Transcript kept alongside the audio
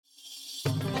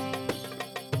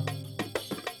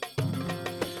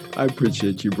I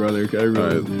appreciate you, brother. I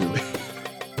really do.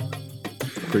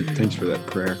 right. Thanks for that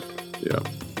prayer. Yeah.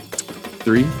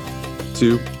 3,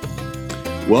 2.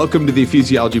 Welcome to the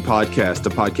Ecclesiology Podcast, a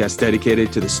podcast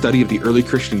dedicated to the study of the early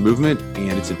Christian movement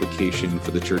and its implication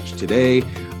for the church today.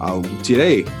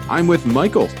 Today, I'm with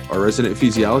Michael, our resident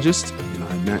ecclesiologist, and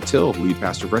I'm Matt Till, lead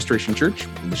pastor of Restoration Church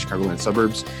in the Chicagoland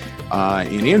suburbs.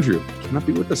 And Andrew cannot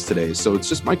be with us today, so it's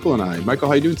just Michael and I. Michael,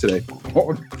 how are you doing today? Oh,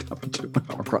 I'm doing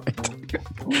all right.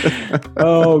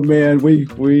 Oh man,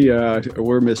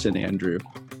 we're missing Andrew.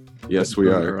 Yes, we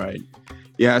are. All right.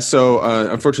 Yeah, so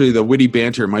unfortunately, the witty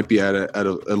banter might be at a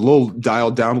little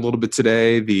dialed down a little bit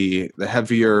today. The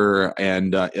heavier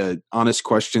and honest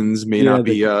questions may not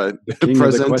be the king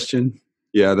present. Of the question.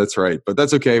 Yeah, that's right. But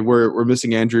that's okay. We're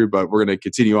missing Andrew, but we're going to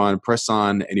continue on, press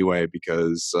on anyway,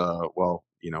 because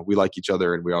we like each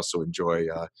other, and we also enjoy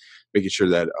making sure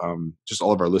that just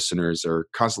all of our listeners are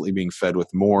constantly being fed with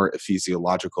more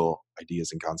ecclesiological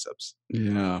ideas and concepts.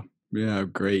 Yeah,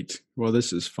 great. Well,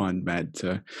 this is fun, Matt,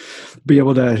 to be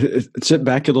able to sit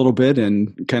back a little bit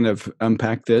and kind of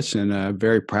unpack this in a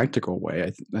very practical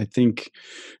way. I think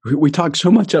we talk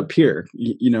so much up here,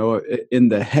 in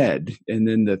the head and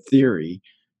in the theory,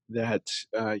 that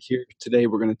here today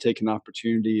we're going to take an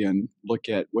opportunity and look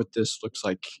at what this looks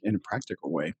like in a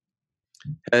practical way.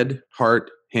 Head,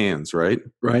 heart, hands, right?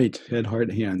 Right. Head,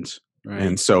 heart, hands. Right.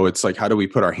 And so it's like, how do we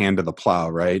put our hand to the plow,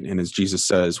 right? And as Jesus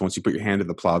says, once you put your hand to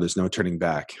the plow, there's no turning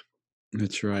back.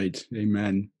 That's right.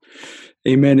 Amen.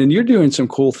 Amen. And you're doing some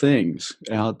cool things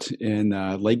out in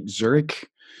Lake Zurich,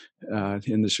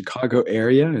 in the Chicago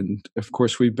area. And of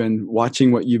course, we've been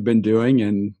watching what you've been doing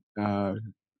and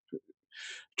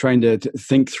trying to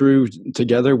think through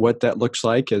together what that looks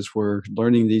like as we're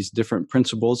learning these different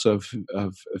principles of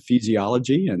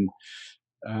ecclesiology.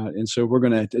 And so we're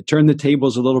going to turn the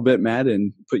tables a little bit, Matt,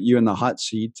 and put you in the hot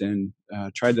seat and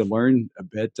try to learn a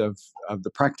bit of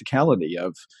the practicality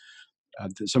of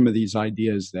some of these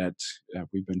ideas that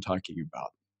we've been talking about.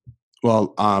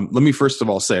 Well, let me first of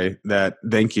all say that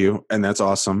thank you, and that's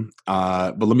awesome.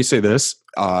 But let me say this.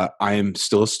 I am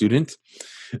still a student.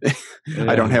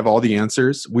 I don't have all the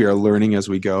answers. We are learning as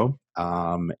we go.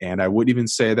 And I would even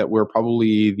say that we're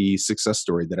probably the success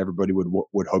story that everybody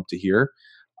would hope to hear.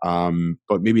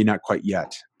 But maybe not quite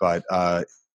yet. But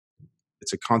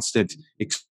it's a constant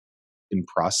in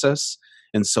process.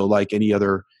 And so like any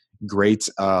other great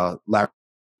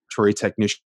laboratory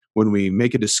technician, when we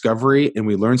make a discovery and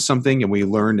we learn something and we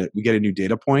get a new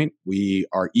data point, we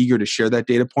are eager to share that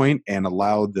data point and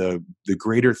allow the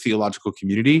greater theological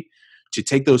community to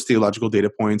take those theological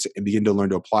data points and begin to learn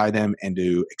to apply them and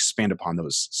to expand upon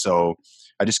those. So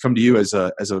I just come to you as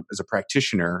a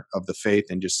practitioner of the faith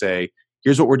and just say,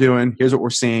 here's what we're doing, here's what we're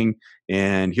seeing,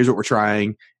 and here's what we're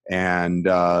trying, and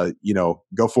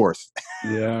go forth.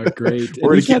 Yeah, great.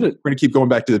 We're gonna keep going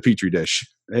back to the petri dish.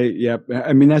 Hey, yeah,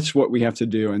 I mean that's what we have to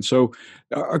do. And so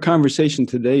our conversation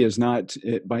today is not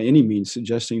by any means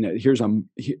suggesting that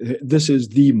this is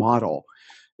the model.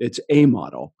 It's a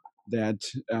model that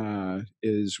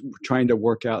is trying to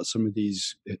work out some of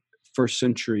these first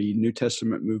century New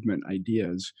Testament movement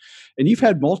ideas. And you've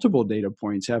had multiple data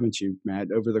points, haven't you,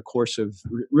 Matt, over the course of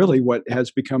really what has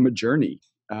become a journey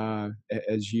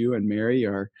as you and Mary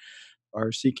are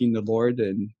seeking the Lord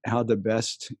and how to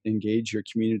best engage your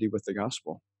community with the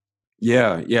gospel.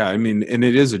 Yeah. I mean, and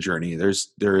it is a journey. There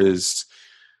is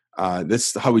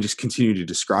this how we just continue to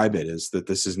describe it, is that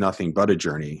this is nothing but a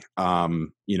journey.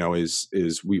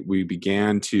 We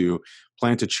began to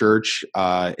plant a church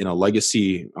in a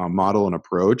legacy model and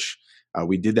approach.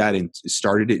 We did that and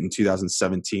started it in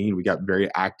 2017. We got very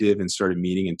active and started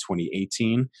meeting in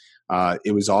 2018.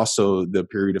 It was also the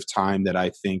period of time that I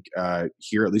think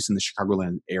here, at least in the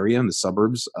Chicagoland area, in the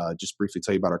suburbs, just briefly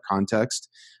tell you about our context.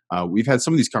 We've had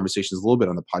some of these conversations a little bit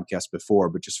on the podcast before,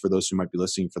 but just for those who might be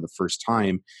listening for the first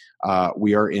time,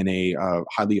 we are in a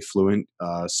highly affluent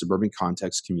suburban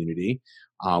context community.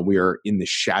 We are in the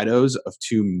shadows of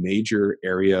two major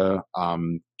area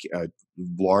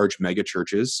large mega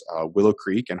churches, Willow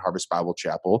Creek and Harvest Bible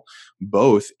Chapel,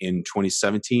 both in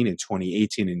 2017 and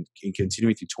 2018 and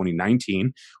continuing through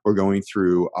 2019. We're going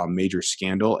through a major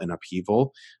scandal and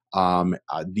upheaval.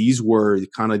 These were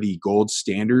kind of the gold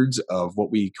standards of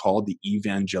what we call the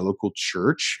evangelical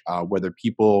church. Whether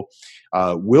people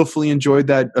willfully enjoyed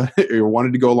that or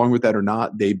wanted to go along with that or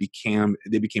not, they became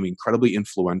incredibly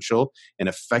influential and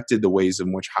affected the ways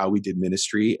in which how we did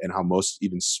ministry and how most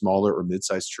even smaller or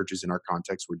mid-sized churches in our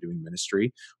context were doing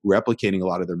ministry, replicating a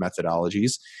lot of their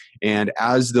methodologies. And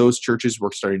as those churches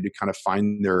were starting to kind of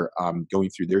find their going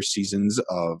through their seasons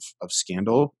of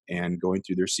scandal and going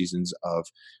through their seasons of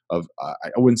I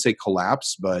wouldn't say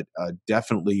collapse, but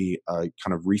definitely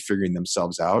kind of refiguring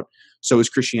themselves out. So is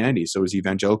Christianity, so is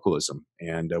evangelicalism,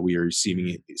 and we are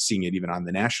seeing it even on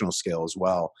the national scale as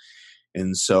well.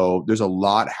 And so there's a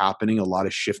lot happening, a lot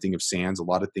of shifting of sands, a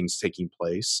lot of things taking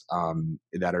place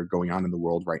that are going on in the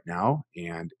world right now.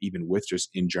 And even with just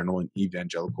in general an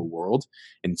evangelical world,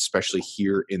 and especially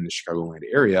here in the Chicagoland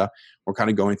area, we're kind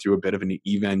of going through a bit of an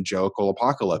evangelical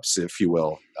apocalypse, if you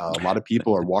will. A lot of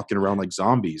people are walking around like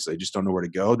zombies. They just don't know where to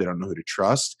go. They don't know who to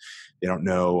trust. They don't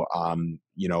know,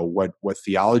 what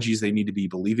theologies they need to be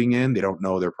believing in. They don't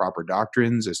know their proper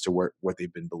doctrines as to what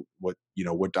they've been, what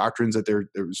doctrines that they're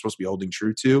supposed to be holding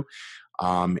true to.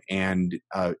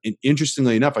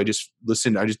 Interestingly enough, a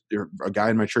guy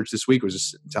in my church this week was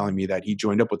just telling me that he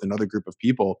joined up with another group of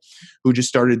people who just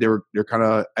started, they're kind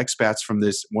of expats from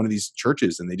one of these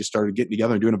churches, and they just started getting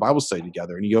together and doing a Bible study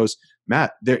together. And he goes,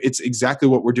 Matt, it's exactly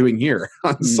what we're doing here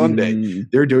on Sunday.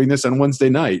 They're doing this on Wednesday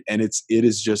night. And it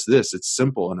is just this, it's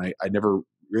simple. And I never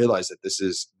realized that this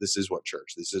is what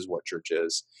church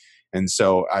is. And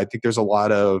so I think there's a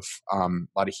lot of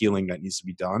healing that needs to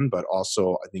be done, but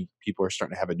also I think people are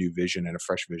starting to have a new vision and a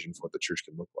fresh vision for what the church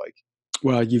can look like.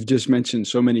 Well, you've just mentioned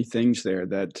so many things there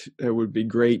that would be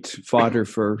great fodder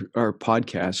for our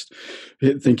podcast.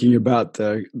 Thinking about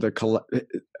the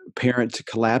apparent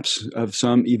collapse of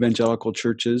some evangelical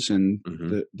churches and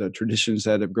the traditions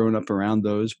that have grown up around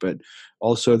those, but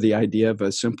also the idea of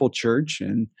a simple church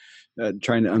and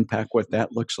trying to unpack what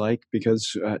that looks like,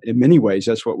 because in many ways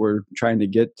that's what we're trying to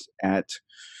get at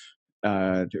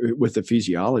with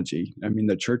ecclesiology. I mean,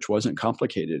 the church wasn't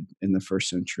complicated in the first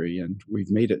century, and we've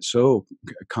made it so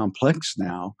complex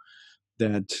now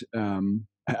that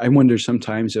I wonder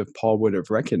sometimes if Paul would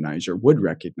recognize what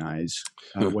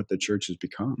the church has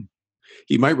become.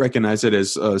 He might recognize it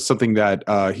as something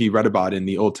that he read about in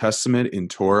the Old Testament in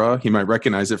Torah. He might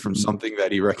recognize it from something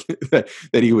that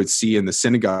he would see in the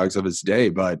synagogues of his day.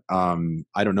 But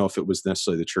I don't know if it was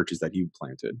necessarily the churches that he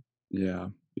planted. Yeah.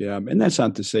 Yeah. And that's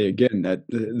not to say, again, that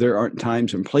there aren't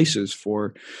times and places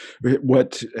for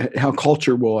how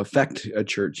culture will affect a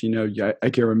church. I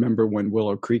can remember when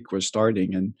Willow Creek was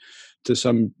starting, and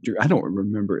I don't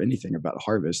remember anything about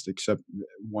Harvest except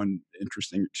one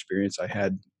interesting experience I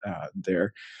had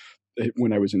there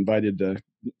when I was invited to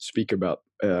speak about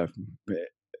a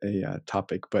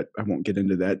topic, but I won't get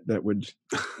into that. That would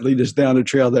lead us down a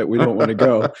trail that we don't want to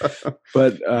go.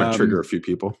 But might trigger a few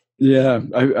people. Yeah,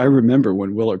 I remember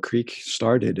when Willow Creek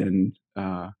started,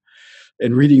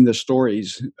 and reading the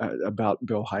stories about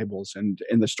Bill Hybels and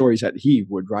the stories that he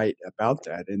would write about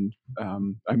that. And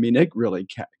I mean, it really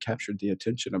captured the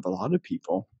attention of a lot of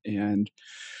people. And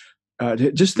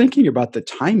just thinking about the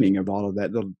timing of all of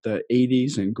that, the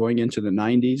 80s and going into the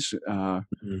 90s,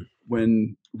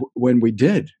 when we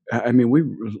did, I mean,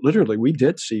 we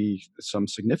did see some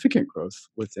significant growth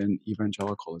within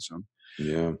evangelicalism.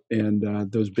 Yeah.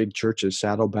 And those big churches,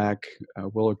 Saddleback,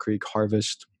 Willow Creek,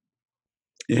 Harvest,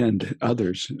 and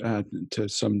others to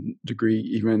some degree,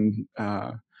 even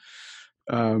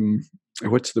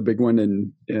what's the big one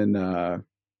in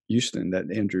Houston that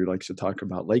Andrew likes to talk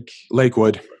about?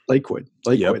 Lakewood.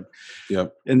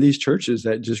 Yep. And these churches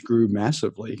that just grew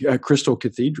massively. Crystal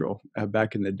Cathedral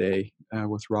back in the day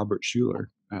with Robert Schuller.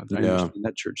 I understand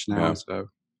that church now is a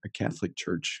Catholic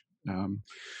church.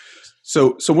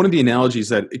 So one of the analogies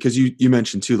that, because you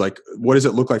mentioned too, like, what does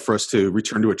it look like for us to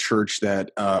return to a church that,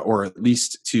 or at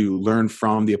least to learn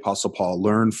from the Apostle Paul,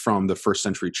 learn from the first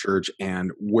century church,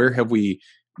 and where have we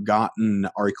gotten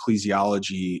our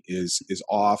ecclesiology is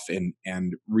off,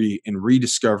 and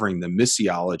rediscovering the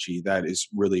missiology that is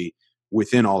really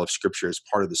within all of Scripture as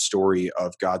part of the story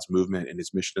of God's movement and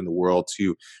his mission in the world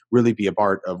to really be a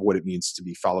part of what it means to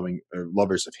be following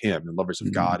lovers of him and lovers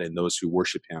of God and those who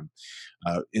worship him.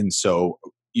 And so,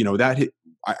 that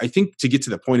I think to get to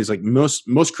the point is like most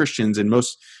Christians and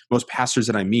most pastors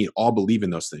that I meet all believe in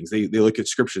those things. They look at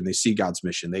Scripture and they see God's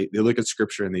mission. They look at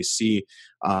Scripture and they see,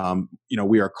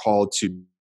 we are called to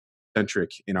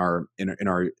centric in our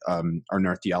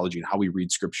theology and how we read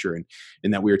Scripture,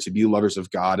 and that we are to be lovers of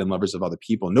God and lovers of other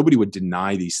people. Nobody would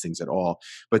deny these things at all,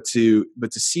 but to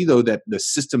see though that the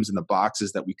systems and the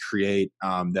boxes that we create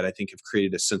that I think have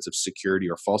created a sense of security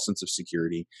or false sense of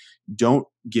security don't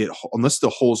get, unless the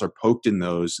holes are poked in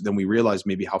those, then we realize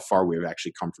maybe how far we have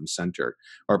actually come from center,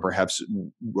 or perhaps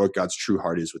what God's true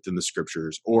heart is within the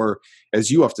Scriptures. Or as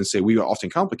you often say, we often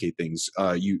complicate things.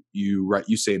 You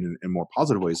say it in more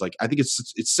positive ways. Like, I think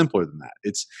it's simpler than that.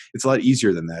 It's a lot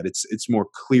easier than that. It's more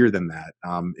clear than that.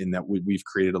 In that we've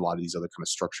created a lot of these other kind of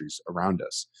structures around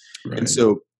us. Right. And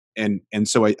so and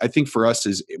so I think for us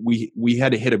is we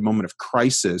had to hit a moment of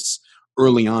crisis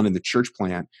early on in the church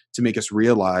plant to make us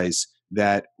realize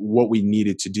that what we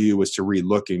needed to do was to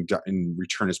relook and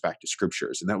return us back to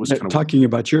scriptures. And that was kind of talking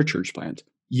about your church plant.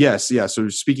 Yes. Yeah. So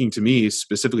speaking to me,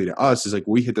 specifically to us, is like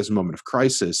we hit this moment of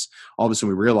crisis. All of a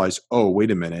sudden we realize, oh, wait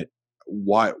a minute.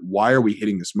 Why are we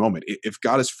hitting this moment? If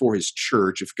God is for his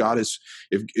church, if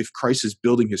Christ is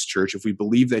building his church, if we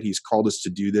believe that he's called us to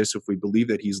do this, if we believe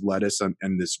that he's led us on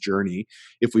this journey,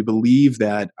 if we believe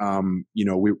that,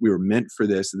 we were meant for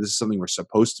this, and this is something we're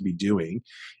supposed to be doing.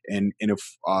 And if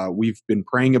we've been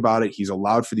praying about it, he's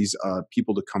allowed for these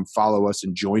people to come follow us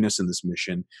and join us in this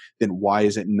mission, then why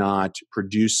is it not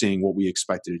producing what we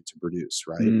expected it to produce?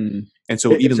 Right. And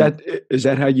so is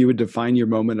that how you would define your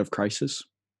moment of crisis?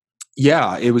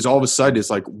 Yeah, it was all of a sudden, it's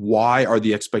like, why are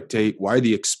the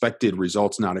expected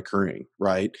results not occurring,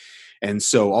 right? And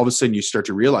so all of a sudden you start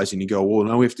to realize and you go, well,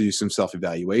 now we have to do some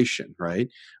self-evaluation, right?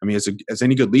 I mean, as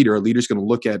any good leader, a leader's going to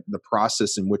look at the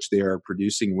process in which they are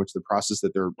producing, which the process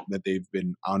that they've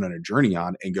been on a journey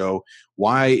on, and go,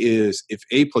 if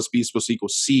A plus B is supposed to equal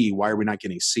C, why are we not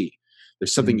getting C?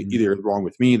 There's something either wrong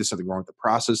with me, there's something wrong with the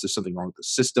process, there's something wrong with the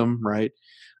system, right?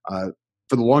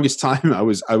 For the longest time, I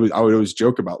would always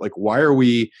joke about, like, why are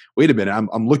we? Wait a minute,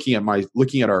 I'm looking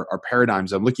at our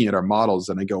paradigms, I'm looking at our models,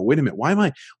 and I go, wait a minute, why am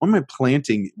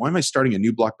I starting a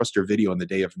new blockbuster video on the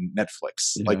day of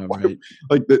Netflix? Yeah,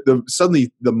 right.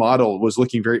 Suddenly the model was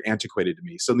looking very antiquated to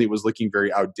me. Suddenly it was looking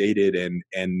very outdated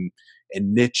and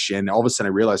niche, and all of a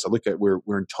sudden I realized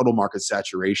we're in total market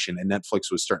saturation, and Netflix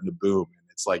was starting to boom.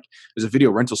 It's like there's a video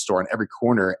rental store on every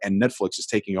corner, and Netflix is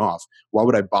taking off. Why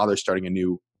would I bother starting a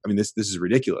new? I mean, this is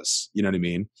ridiculous. You know what I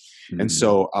mean? And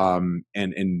so, and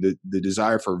the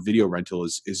desire for video rental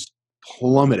is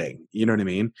plummeting. You know what I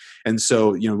mean? And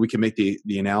so, we can make the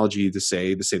analogy to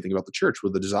say the same thing about the church,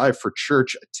 where the desire for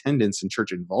church attendance and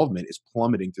church involvement is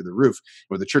plummeting through the roof.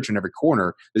 With the church in every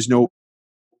corner, there's no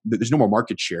more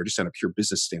market share. Just on a pure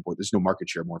business standpoint, there's no market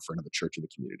share more for another church in the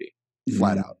community.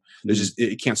 Flat out. There's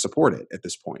it can't support it at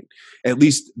this point, at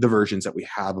least the versions that we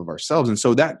have of ourselves. And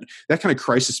so that kind of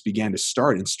crisis began to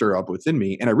start and stir up within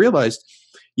me. And I realized,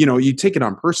 you take it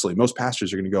on personally. Most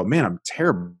pastors are going to go, man, I'm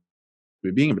terrible.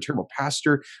 Being a terrible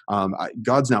pastor,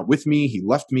 God's not with me. He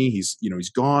left me. He's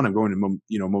gone. I'm going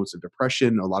to moments of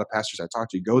depression. A lot of pastors I talk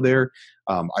to go there.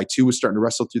 I too was starting to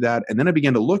wrestle through that, and then I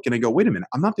began to look and I go, wait a minute,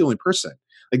 I'm not the only person.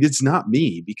 Like, it's not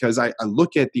me, because I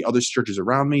look at the other churches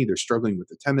around me. They're struggling with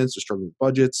attendance. They're struggling with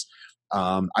budgets.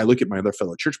 I look at my other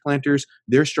fellow church planters.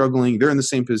 They're struggling. They're in the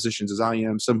same positions as I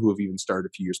am. Some who have even started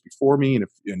a few years before me,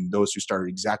 and those who started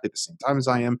exactly at the same time as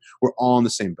I am. We're all in the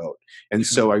same boat. And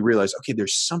so I realized, okay,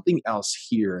 there's something else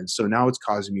here. And so now it's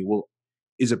causing me, well,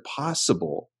 is it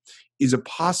possible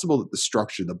that the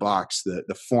structure, the box,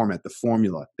 the format, the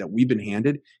formula that we've been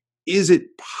handed, is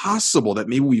it possible that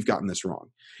maybe we've gotten this wrong?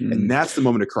 And that's the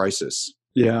moment of crisis.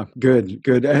 Yeah, good.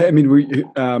 I mean,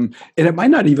 and it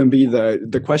might not even be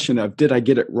the question of, did I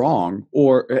get it wrong?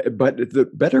 But the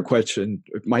better question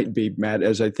might be, Matt,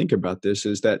 as I think about this,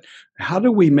 is that how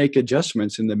do we make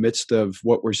adjustments in the midst of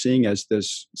what we're seeing as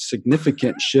this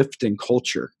significant shift in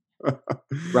culture?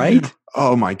 Right?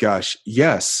 Oh my gosh.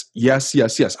 Yes.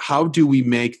 How do we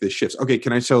make the shifts? Okay.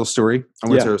 Can I tell a story? I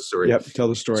want to tell a story. Yep. Tell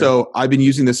the story. So I've been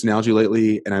using this analogy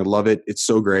lately and I love it. It's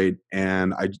so great.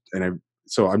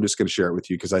 So I'm just going to share it with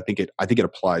you because I think it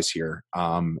applies here.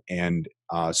 So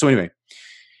anyway,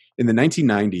 in the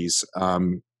 1990s,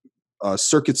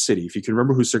 Circuit City, if you can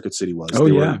remember who Circuit City was,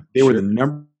 they were the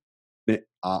number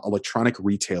electronic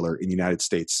retailer in the United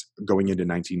States going into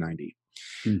 1990.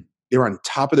 They were on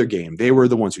top of their game. They were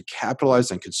the ones who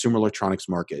capitalized on consumer electronics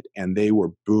market, and they were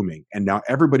booming. And now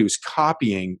everybody was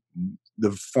copying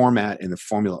the format and the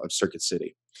formula of Circuit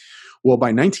City. Well, by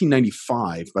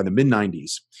 1995, by the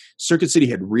mid-90s, Circuit City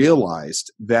had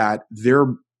realized that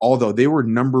although they were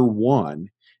number one,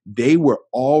 they were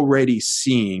already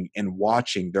seeing and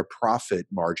watching their profit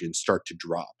margin start to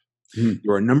drop. There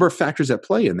were a number of factors at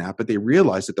play in that, but they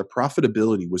realized that the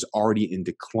profitability was already in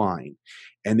decline.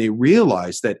 And they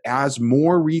realized that as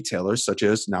more retailers, such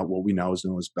as now what we know is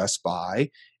known as Best Buy,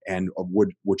 and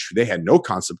which they had no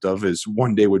concept of as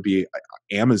one day would be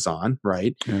Amazon,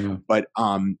 right? Yeah. But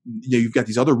you've got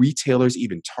these other retailers,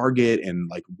 even Target and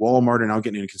like Walmart are now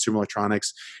getting into consumer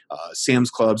electronics,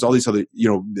 Sam's Clubs, all these other,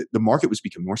 the market was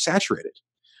becoming more saturated.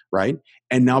 Right.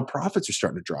 And now profits are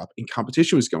starting to drop and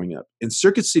competition was going up. And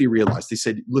Circuit City realized, they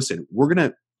said, listen,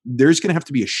 there's going to have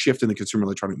to be a shift in the consumer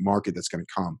electronic market that's going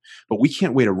to come, but we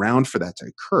can't wait around for that to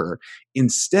occur.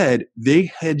 Instead, they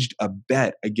hedged a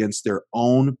bet against their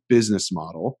own business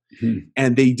model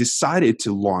and they decided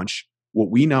to launch what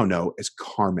we now know as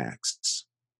CarMax.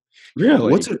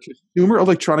 Really? What's a consumer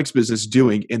electronics business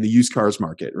doing in the used cars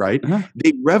market, right? Uh-huh.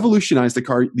 They revolutionized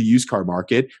the used car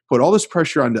market, put all this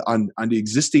pressure onto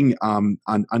existing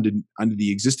onto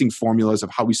the existing formulas of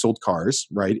how we sold cars,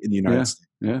 right, in the United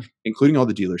States, including all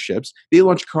the dealerships. They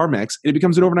launched CarMax, and it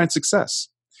becomes an overnight success.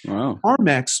 Wow.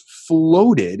 CarMax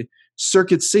floated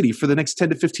Circuit City for the next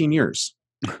 10 to 15 years.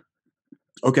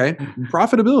 Okay.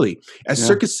 Profitability. As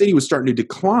Circuit City was starting to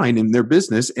decline in their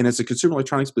business, and as the consumer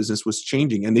electronics business was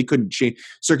changing, and they couldn't change,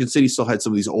 Circuit City still had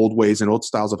some of these old ways and old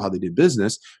styles of how they did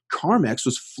business. CarMax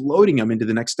was floating them into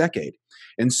the next decade.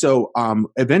 And so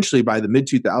eventually by the mid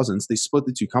 2000s, they split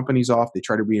the two companies off. They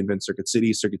try to reinvent Circuit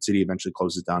City. Circuit City eventually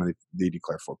closes down, and they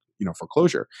declare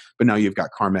foreclosure. But now you've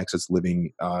got CarMax that's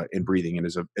living and breathing and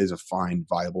is a fine,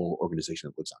 viable organization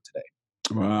that lives on today.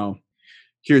 Wow.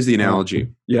 Here's the analogy.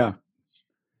 Yeah.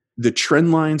 The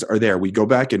trend lines are there. We go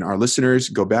back, and our listeners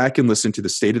go back and listen to the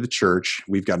State of the Church.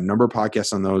 We've got a number of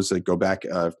podcasts on those that go back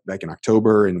in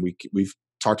October, and we've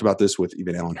talked about this with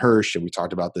even Alan Hirsch, and we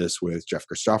talked about this with Jeff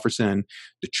Christopherson.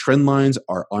 The trend lines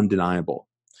are undeniable.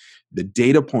 The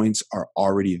data points are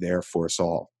already there for us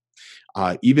all.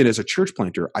 Even as a church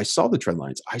planter, I saw the trend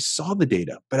lines. I saw the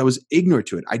data, but I was ignorant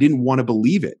to it. I didn't want to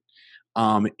believe it.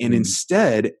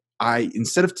 Instead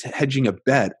of hedging a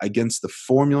bet against the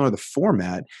formula or the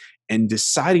format and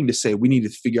deciding to say we need to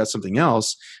figure out something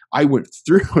else, I went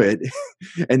through it,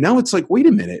 and now it's like, wait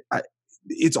a minute,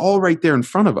 it's all right there in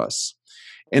front of us.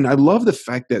 And I love the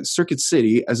fact that Circuit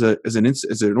City, as an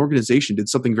organization, did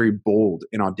something very bold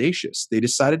and audacious. They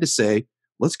decided to say,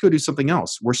 let's go do something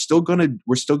else. We're still gonna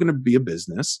be a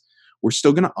business. We're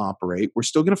still going to operate. We're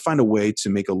still going to find a way to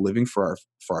make a living for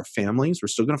our families. We're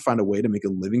still going to find a way to make a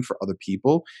living for other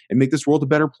people and make this world a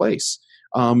better place.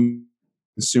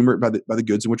 Consumer by the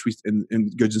goods in which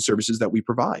and goods and services that we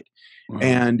provide. Wow.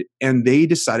 And they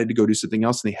decided to go do something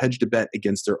else, and they hedged a bet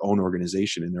against their own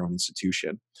organization and their own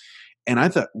institution. And I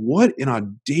thought, what an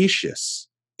audacious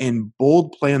and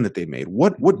bold plan that they made.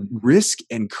 What risk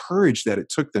and courage that it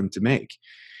took them to make.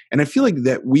 And I feel like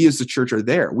that we as the church are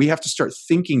there. We have to start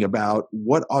thinking about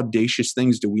what audacious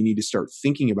things do we need to start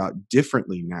thinking about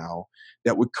differently now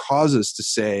that would cause us to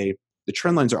say the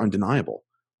trend lines are undeniable.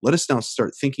 Let us now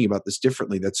start thinking about this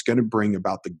differently. That's going to bring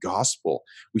about the gospel.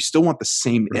 We still want the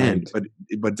same end,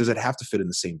 but does it have to fit in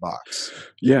the same box?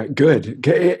 Yeah, good.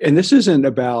 And this isn't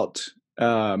about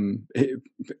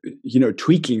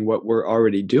tweaking what we're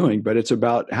already doing, but it's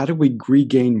about how do we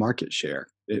regain market share,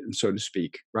 so to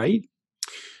speak, right?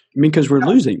 I mean, because we're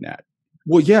losing that.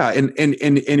 Well, yeah, and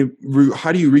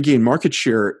how do you regain market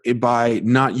share by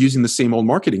not using the same old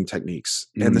marketing techniques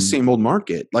and the same old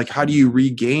market? Like, how do you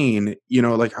regain?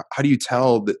 How do you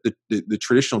tell the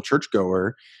traditional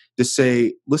churchgoer to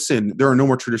say, "Listen, there are no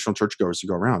more traditional churchgoers to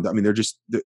go around. I mean, they're just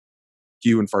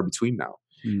few and far between now."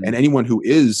 And anyone who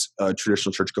is a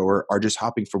traditional churchgoer are just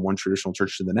hopping from one traditional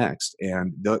church to the next,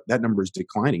 and that number is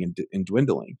declining and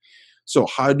dwindling. So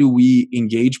how do we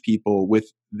engage people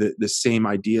with the same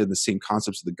idea and the same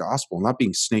concepts of the gospel, not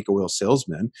being snake oil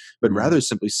salesmen, but rather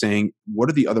simply saying, what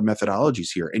are the other methodologies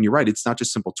here? And you're right, it's not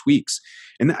just simple tweaks.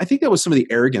 And I think that was some of the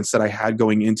arrogance that I had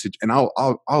going into, and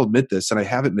I'll admit this, and I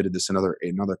have admitted this in other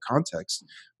context,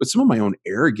 but some of my own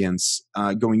arrogance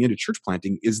going into church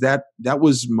planting is that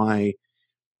was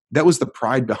the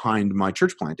pride behind my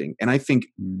church planting. And I think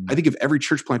if every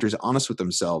church planter is honest with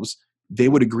themselves, they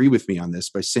would agree with me on this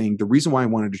by saying the reason why I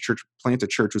wanted to plant a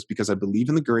church was because I believe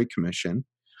in the Great Commission.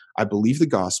 I believe the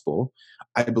gospel.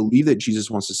 I believe that Jesus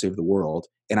wants to save the world,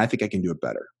 and I think I can do it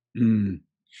better.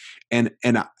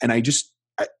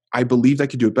 I believed I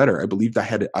could do it better. I believed I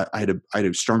had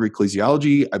a stronger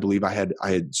ecclesiology. I believe I had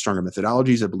stronger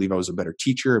methodologies. I believe I was a better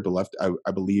teacher.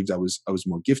 I believed I was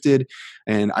more gifted,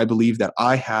 and I believed that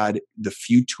I had the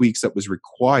few tweaks that was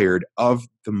required of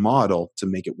the model to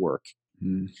make it work.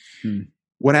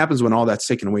 What happens when all that's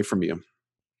taken away from you?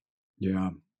 Yeah,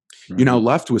 right. You're now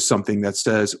left with something that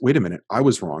says, "Wait a minute, I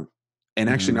was wrong." And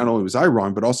actually, not only was I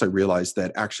wrong, but also I realized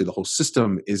that actually the whole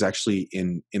system is actually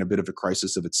in a bit of a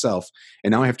crisis of itself.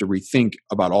 And now I have to rethink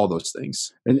about all those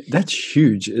things. And that's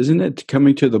huge, isn't it?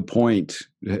 Coming to the point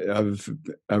of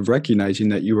recognizing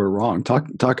that you were wrong.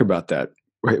 Talk about that.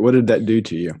 What did that do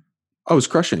to you? Oh, it was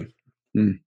crushing.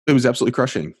 It was absolutely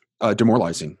crushing,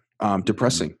 demoralizing,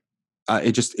 depressing.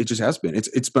 It just has been.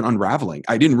 It's been unraveling.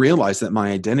 I didn't realize that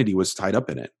my identity was tied up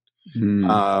in it.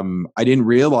 I didn't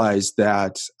realize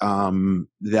that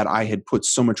I had put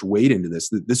so much weight into this.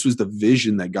 That this was the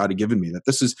vision that God had given me. That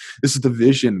this is the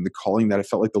vision and the calling that I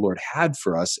felt like the Lord had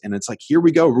for us. And it's like, here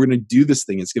we go. We're going to do this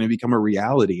thing. It's going to become a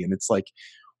reality. And it's like,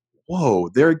 whoa,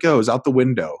 there it goes out the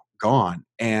window. gone.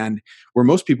 And where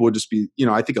most people would just be,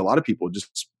 I think a lot of people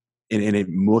just in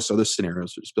most other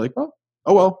scenarios would just be like, oh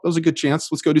well, that was a good chance.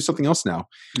 Let's go do something else now.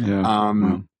 Yeah.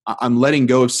 Wow. I'm letting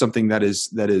go of something that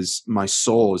is my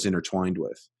soul is intertwined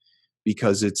with,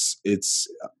 because it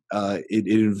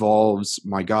involves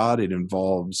my God, it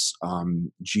involves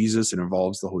Jesus, it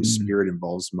involves the Holy Spirit, it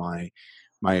involves my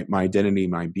identity,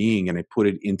 my being, and I put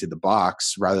it into the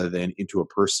box rather than into a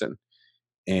person,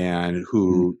 and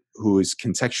who is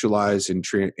contextualized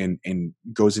and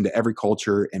goes into every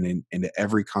culture and into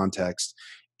every context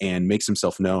and makes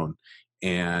himself known.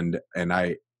 And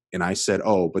I said,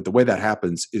 oh, but the way that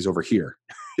happens is over here.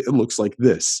 It looks like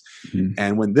this. Mm-hmm.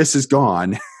 And when this is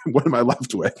gone, what am I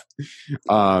left with?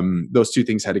 Those two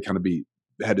things had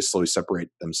to slowly separate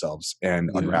themselves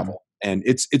and unravel. And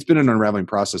it's been an unraveling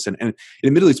process. And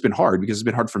admittedly, it's been hard, because it's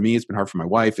been hard for me. It's been hard for my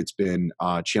wife. It's been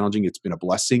challenging. It's been a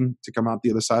blessing to come out the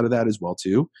other side of that as well,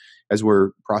 too, as we're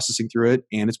processing through it.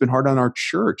 And it's been hard on our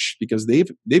church, because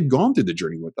they've gone through the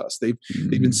journey with us. They've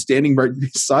been standing right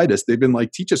beside us. They've been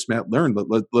like, teach us, Matt, learn,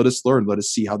 let us learn. Let us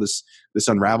see how this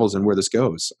unravels and where this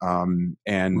goes.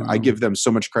 And I give them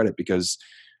so much credit, because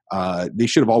they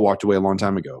should have all walked away a long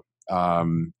time ago.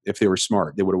 If they were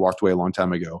smart, they would have walked away a long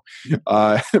time ago.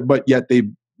 But yet they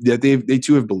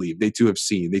too have believed, they too have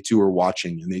seen, they too are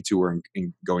watching, and they too are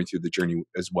going through the journey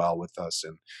as well with us.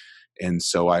 And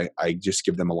so I just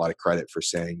give them a lot of credit for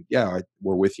saying, yeah,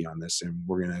 we're with you on this, and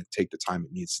we're going to take the time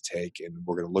it needs to take, and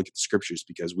we're going to look at the scriptures,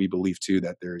 because we believe too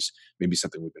that there's maybe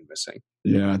something we've been missing.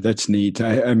 Yeah, that's neat.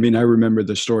 I mean, I remember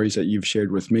the stories that you've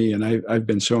shared with me, and I've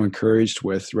been so encouraged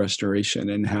with Restoration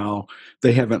and how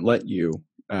they haven't let you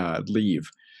leave.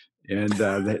 And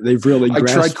they've really I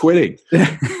tried quitting.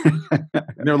 And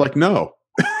they're like, no.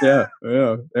 Yeah.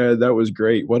 That was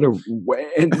great.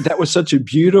 And that was such a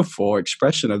beautiful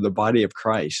expression of the body of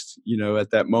Christ,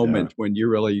 at that moment when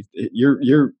you've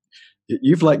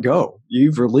let go,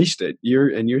 you've released it,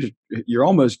 you're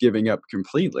almost giving up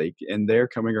completely, and they're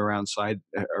coming around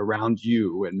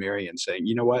you and Mary and saying,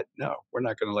 you know what? No, we're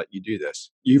not going to let you do this.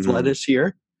 You've led us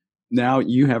here. Now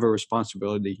you have a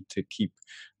responsibility to keep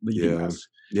leading us.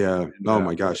 Yeah. And, oh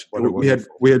my gosh. We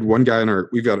had one guy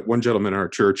we've got one gentleman in our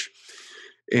church,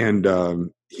 and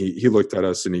he looked at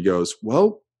us and he goes,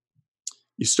 well,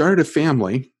 you started a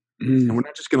family, and we're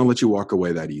not just going to let you walk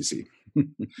away that easy. And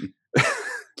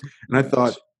I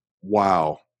thought,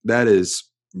 wow, that is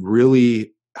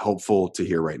really helpful to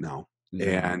hear right now.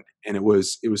 Yeah. And it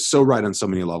was so right on so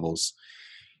many levels.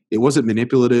 It wasn't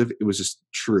manipulative. It was just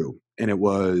true. And it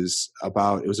was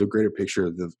a greater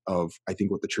picture of I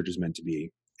think what the church is meant to be.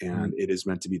 And it is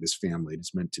meant to be this family. It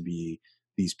is meant to be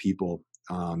these people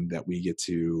that we get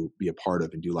to be a part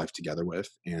of and do life together with,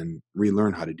 and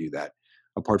relearn how to do that,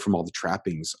 apart from all the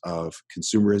trappings of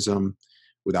consumerism,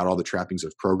 without all the trappings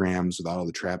of programs, without all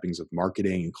the trappings of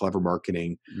marketing and clever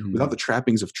marketing, without the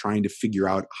trappings of trying to figure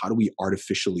out how do we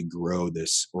artificially grow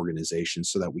this organization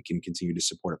so that we can continue to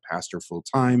support a pastor full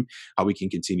time, how we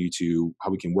can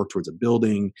work towards a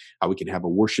building, how we can have a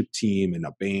worship team and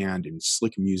a band and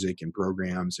slick music and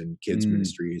programs and kids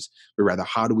ministries, but rather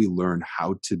how do we learn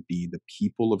how to be the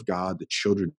people of God, the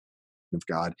children of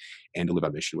God, and to live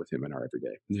on mission with him in our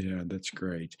everyday. Yeah, that's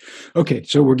great. Okay,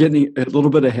 so we're getting a little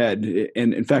bit ahead,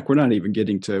 and in fact, we're not even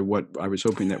getting to what I was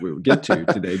hoping that we would get to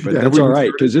today, but that's all right,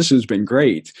 because this has been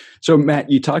great. So Matt,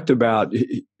 you talked about,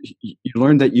 you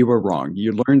learned that you were wrong.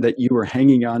 You learned that you were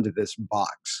hanging on to this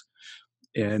box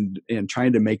and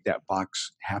trying to make that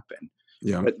box happen.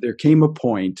 Yeah. But there came a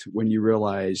point when you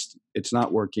realized it's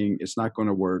not working, it's not going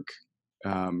to work.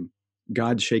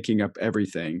 God's shaking up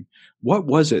everything. What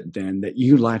was it then that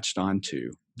you latched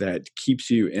onto that keeps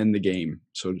you in the game,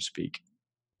 so to speak?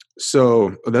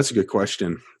 So that's a good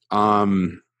question.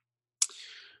 I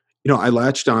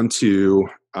latched onto,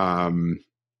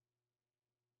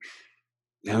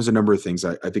 there's a number of things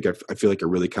I feel like I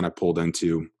really kind of pulled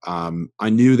into. I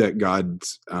knew that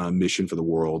God's mission for the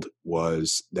world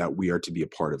was that we are to be a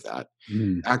part of that.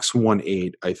 Acts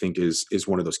 1:8, I think, is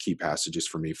one of those key passages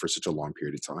for me for such a long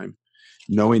period of time.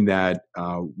 Knowing that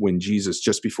when Jesus,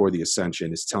 just before the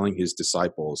ascension, is telling his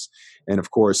disciples, and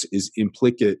of course is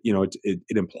implicit, it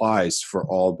implies for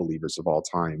all believers of all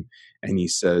time. And he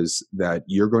says that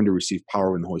you're going to receive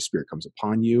power when the Holy Spirit comes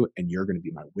upon you, and you're going to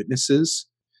be my witnesses.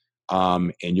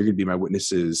 And you're going to be my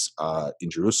witnesses in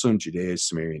Jerusalem, Judea,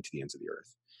 Samaria, and to the ends of the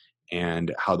earth.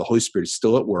 And how the Holy Spirit is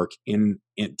still at work in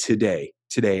today,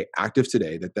 active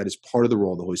today, that is part of the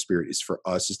role of the Holy Spirit is for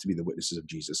us is to be the witnesses of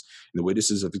Jesus and the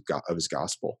witnesses of his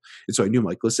gospel. And so I knew, I'm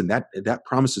like, listen, that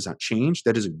promise does not change.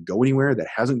 That doesn't go anywhere. That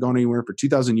hasn't gone anywhere for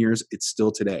 2,000 years. It's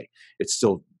still today. It's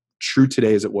still true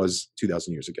today as it was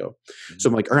 2,000 years ago. So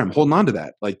I'm like, all right, I'm holding on to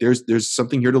that. Like there's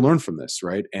something here to learn from this,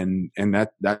 right? And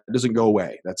that doesn't go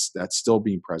away. That's still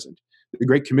being present. The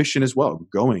Great Commission as well,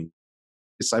 going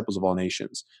disciples of all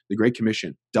nations. The Great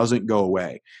Commission doesn't go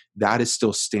away. That is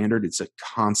still standard. It's a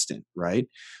constant, right?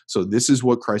 So this is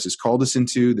what Christ has called us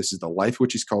into. This is the life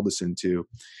which he's called us into.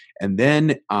 And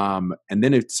then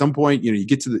at some point, you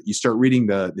get to you start reading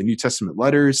the New Testament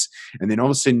letters, and then all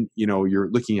of a sudden, you're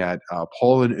looking at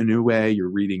Paul in a new way. You're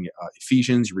reading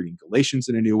Ephesians, you're reading Galatians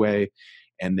in a new way.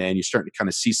 And then you're starting to kind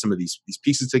of see some of these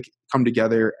pieces that come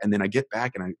together. And then I get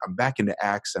back and I'm back into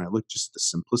Acts, and I look just at the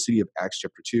simplicity of Acts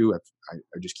chapter 2. I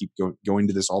just keep going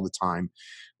to this all the time.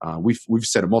 We've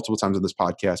said it multiple times on this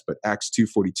podcast, but Acts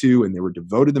 2:42, and they were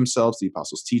devoted themselves to the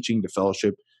apostles' teaching, to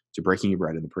fellowship, to breaking of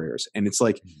bread and the prayers. And it's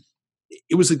like,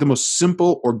 it was like the most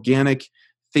simple, organic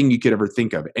thing you could ever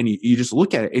think of. And you just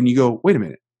look at it and you go, wait a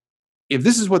minute. If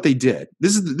this is what they did,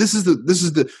 this is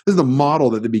the model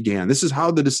that they began. This is how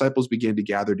the disciples began to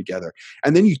gather together.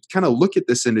 And then you kind of look at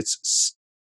this, and it's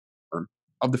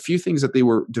of the few things that they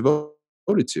were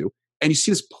devoted to, and you see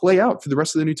this play out for the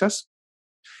rest of the New Testament.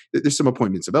 There's some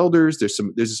appointments of elders. There's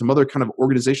some other kind of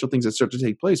organizational things that start to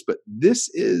take place. But this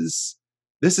is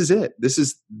it. This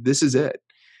is it.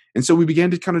 And so we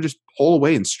began to kind of just pull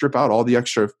away and strip out all the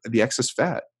excess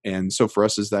fat. And so for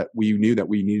us is that we knew that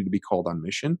we needed to be called on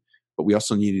mission, but we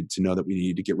also needed to know that we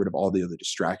needed to get rid of all the other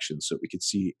distractions so that we could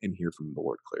see and hear from the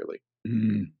Lord clearly.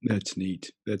 That's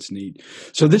neat. That's neat.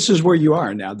 So this is where you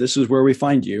are now. This is where we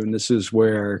find you, and this is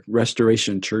where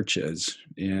Restoration Church is.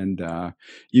 And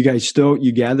you guys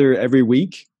you gather every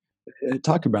week.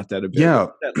 Talk about that a bit. Yeah.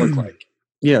 What does that look like?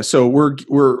 Yeah, so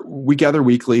we gather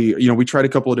weekly. We tried a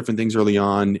couple of different things early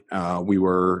on. We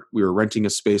were renting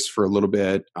a space for a little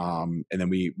bit, and then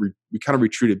we kind of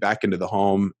retreated back into the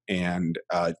home, and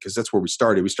because that's where we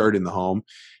started. We started in the home,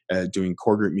 doing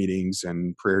core group meetings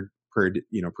and prayer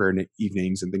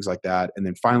evenings and things like that. And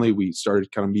then finally, we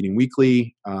started kind of meeting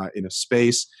weekly in a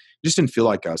space. It just didn't feel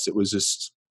like us. It was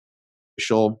just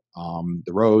official.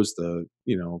 The rows,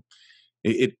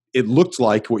 It looked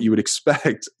like what you would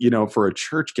expect, for a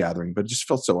church gathering, but it just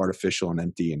felt so artificial and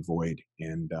empty and void.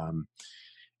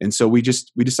 And so we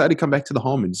decided to come back to the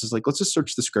home and just like, let's just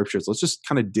search the scriptures. Let's just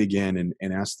kind of dig in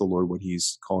and ask the Lord what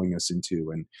he's calling us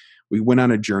into. And we went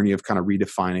on a journey of kind of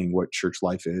redefining what church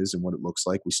life is and what it looks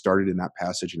like. We started in that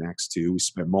passage in Acts 2. We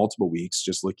spent multiple weeks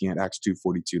just looking at Acts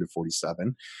 2:42 to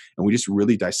 47. And we just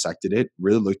really dissected it,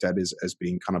 really looked at it as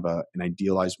being kind of an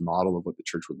idealized model of what the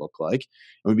church would look like.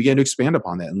 And we began to expand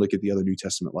upon that and look at the other New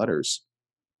Testament letters.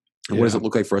 And what does it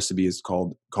look like for us to be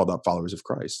called out followers of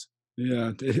Christ?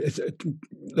 Yeah,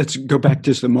 let's go back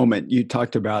just a moment. You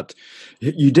talked about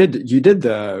you did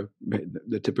the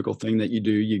typical thing that you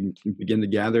do. You begin to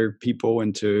gather people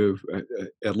into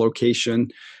a location,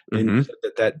 and you said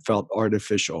that felt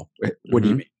artificial. What do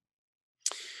you mean?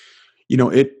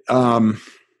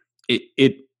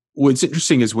 What's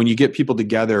interesting is when you get people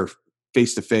together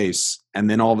face to face, and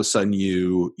then all of a sudden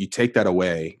you take that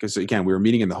away, because again, we were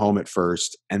meeting in the home at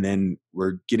first, and then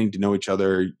we're getting to know each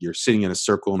other. You're sitting in a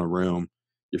circle in a room,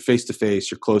 you're face to face,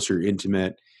 you're closer, you're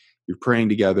intimate, you're praying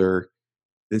together.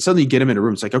 Then suddenly you get them in a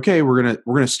room. It's like, okay, we're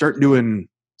gonna start doing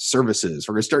services.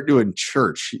 We're gonna start doing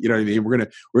church. You know what I mean? We're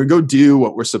gonna go do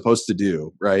what we're supposed to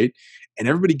do, right? And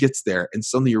everybody gets there, and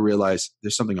suddenly you realize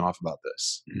there's something off about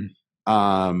this.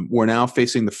 We're now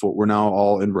we're now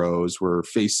all in rows. We're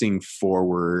facing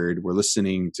forward. We're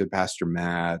listening to Pastor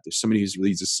Matt. There's somebody who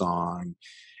leads a song,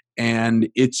 and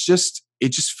it just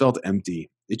felt empty.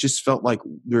 It just felt like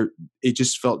it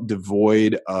just felt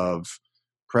devoid of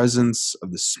presence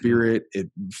of the Spirit. It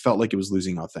felt like it was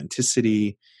losing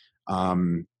authenticity.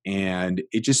 And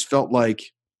it just felt like,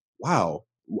 wow,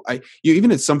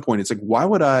 even at some point, it's like, why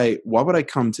would I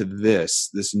come to this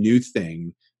new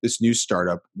thing, this new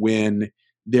startup, when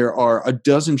there are a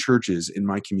dozen churches in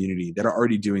my community that are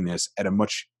already doing this at a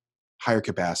much higher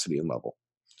capacity and level?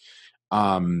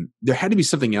 There had to be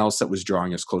something else that was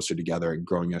drawing us closer together and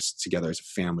growing us together as a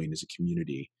family and as a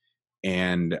community.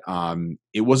 And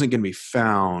it wasn't going to be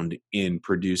found in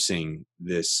producing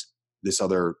this is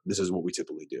what we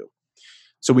typically do.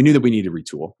 So we knew that we needed to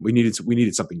retool. We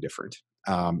needed something different.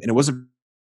 And it wasn't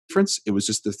difference. It was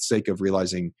just the sake of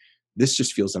realizing this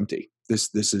just feels empty.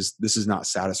 This is not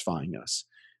satisfying us.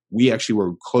 We actually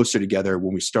were closer together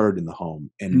when we started in the home,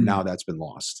 and now that's been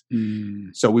lost.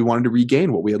 So we wanted to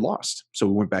regain what we had lost. So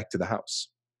we went back to the house.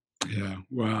 Yeah.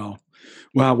 Wow.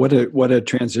 What a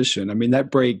transition. I mean,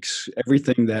 that breaks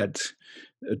everything that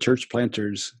church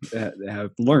planters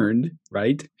have learned,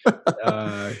 right?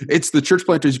 It's the church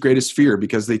planter's greatest fear,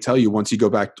 because they tell you once you go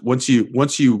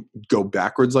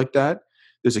backwards like that,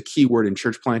 there's a key word in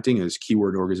church planting, is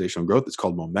keyword organizational growth. It's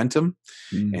called momentum.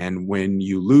 And when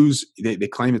you lose, they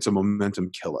claim it's a momentum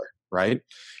killer, right?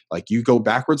 Like you go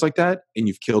backwards like that and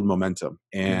you've killed momentum.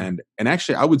 And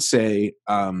actually I would say,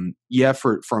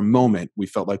 for a moment we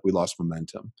felt like we lost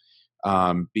momentum,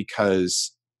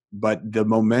 but the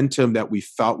momentum that we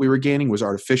thought we were gaining was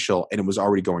artificial and it was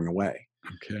already going away.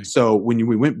 Okay. So when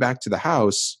we went back to the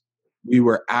house, we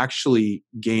were actually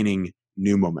gaining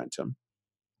new momentum.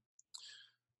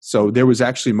 So there was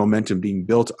actually momentum being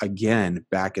built again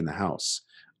back in the house,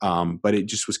 but it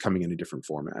just was coming in a different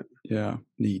format. Yeah,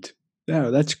 neat. Yeah,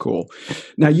 that's cool.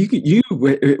 Now,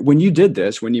 when you did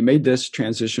this, when you made this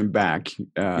transition back,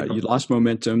 you lost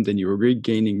momentum, then you were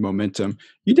regaining momentum.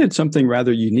 You did something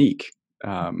rather unique.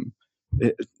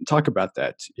 Talk about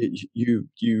that. You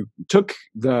took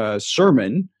the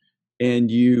sermon and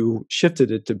you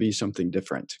shifted it to be something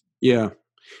different. Yeah.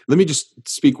 Let me just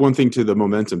speak one thing to the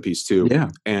momentum piece too. Yeah.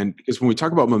 And because when we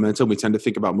talk about momentum, we tend to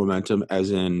think about momentum as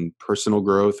in personal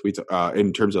growth.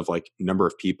 In terms of like number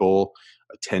of people,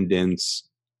 attendance,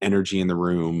 energy in the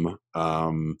room,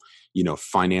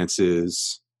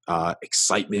 finances,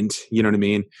 excitement. You know what I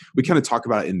mean? We kind of talk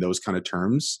about it in those kind of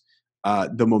terms.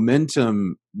 The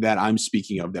momentum that I'm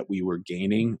speaking of that we were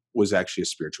gaining was actually a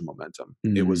spiritual momentum.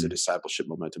 It was a discipleship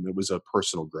momentum. It was a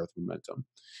personal growth momentum.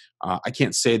 I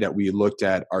can't say that we looked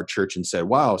at our church and said,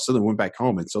 wow, suddenly went back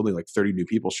home and suddenly like 30 new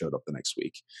people showed up the next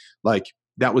week. Like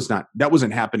that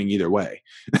wasn't happening either way.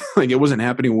 Like it wasn't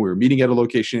happening when we were meeting at a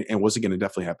location, and wasn't going to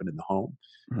definitely happen in the home.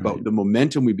 Right. But the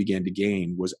momentum we began to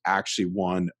gain was actually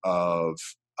one of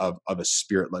a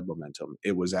spirit-led momentum.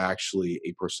 It was actually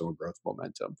a personal growth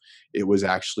momentum. It was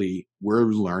actually, we're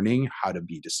learning how to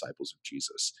be disciples of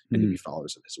Jesus and to be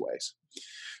followers of his ways.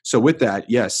 So with that,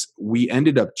 yes, we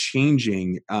ended up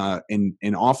changing and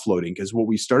offloading, because what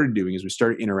we started doing is we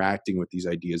started interacting with these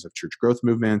ideas of church growth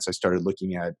movements. I started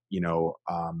looking at, or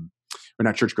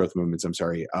not church growth movements, I'm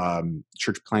sorry,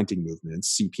 church planting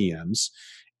movements, CPMs.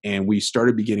 And we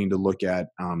started beginning to look at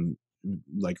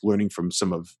like learning from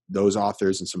some of those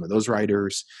authors and some of those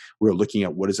writers. We were looking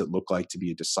at what does it look like to be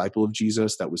a disciple of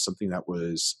Jesus. That was something that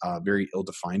was very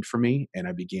ill-defined for me. And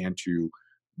I began to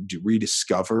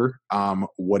rediscover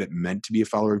what it meant to be a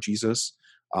follower of Jesus.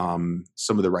 Some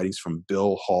of the writings from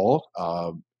Bill Hall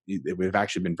have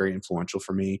actually been very influential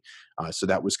for me. So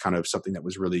that was kind of something that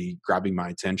was really grabbing my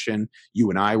attention. You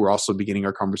and I were also beginning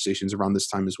our conversations around this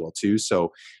time as well too.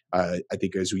 So I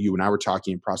think as you and I were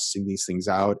talking and processing these things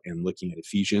out and looking at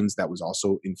Ephesians, that was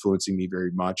also influencing me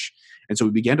very much. And so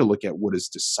we began to look at what does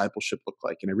discipleship look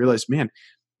like. And I realized, man,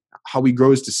 how we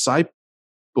grow as disciples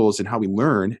and how we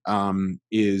learn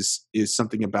is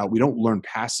something about, we don't learn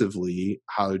passively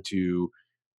how to,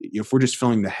 if we're just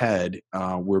filling the head,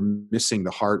 we're missing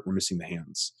the heart, we're missing the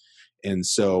hands. And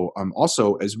so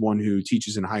also as one who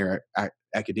teaches in higher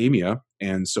academia,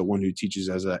 and so one who teaches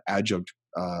as an adjunct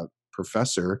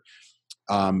professor,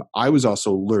 I was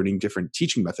also learning different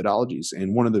teaching methodologies.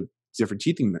 And one of the different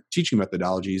teaching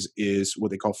methodologies is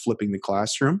what they call flipping the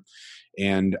classroom.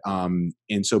 And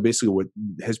so basically what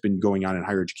has been going on in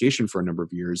higher education for a number of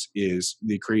years is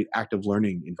they create active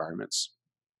learning environments.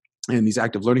 And these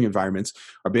active learning environments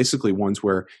are basically ones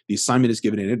where the assignment is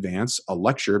given in advance, a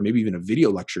lecture, maybe even a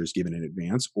video lecture is given in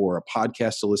advance, or a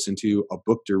podcast to listen to, a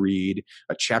book to read,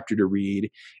 a chapter to read.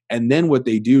 And then what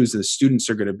they do is the students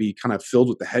are going to be kind of filled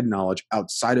with the head knowledge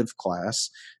outside of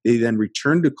class. They then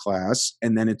return to class,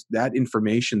 and then that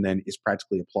information then is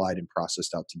practically applied and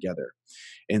processed out together.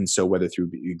 And so whether through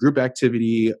group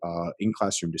activity,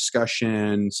 in-classroom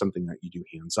discussion, something that you do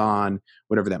hands-on,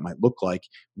 whatever that might look like,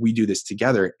 we do this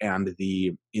together. And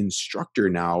the instructor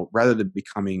now, rather than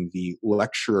becoming the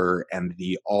lecturer and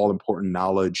the all-important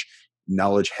knowledge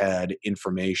head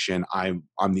information, I'm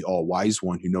the all-wise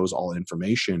one who knows all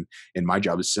information, and my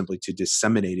job is simply to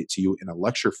disseminate it to you in a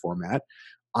lecture format.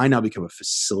 I now become a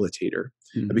facilitator.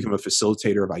 I become a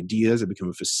facilitator of ideas. I become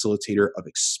a facilitator of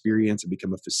experience. I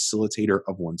become a facilitator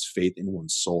of one's faith and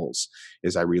one's souls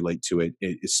as I relate to it,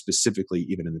 specifically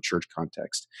even in the church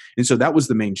context. And so that was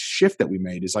the main shift that we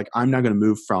made, is like, I'm not going to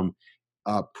move from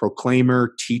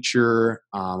proclaimer, teacher.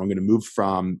 I'm going to move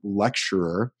from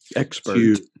lecturer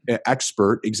to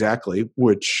expert, exactly,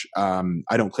 which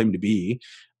I don't claim to be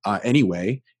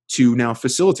anyway, to now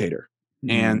facilitator.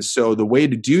 And so the way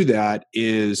to do that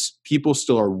is people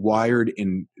still are wired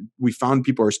we found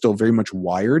people are still very much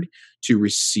wired to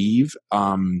receive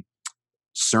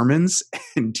sermons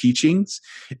and teachings.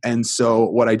 And so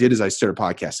what I did is I started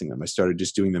podcasting them. I started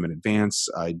just doing them in advance.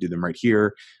 I do them right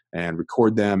here and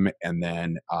record them. And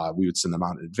then we would send them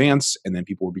out in advance. And then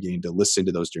people were beginning to listen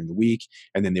to those during the week.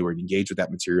 And then they would engage with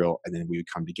that material. And then we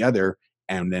would come together.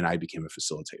 And then I became a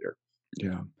facilitator.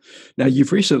 Yeah. Now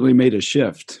you've recently made a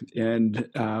shift, and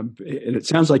it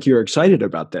sounds like you're excited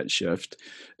about that shift.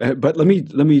 But let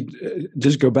me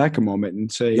just go back a moment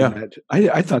and say that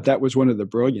I thought that was one of the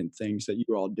brilliant things that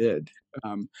you all did.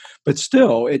 But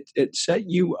still, it set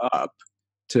you up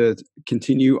to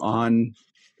continue on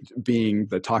being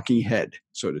the talking head,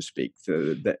 so to speak,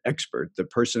 the expert, the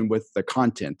person with the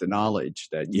content, the knowledge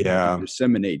that you can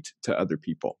disseminate to other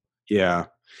people. Yeah.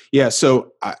 Yeah.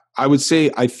 So I would say,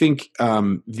 I think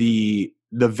the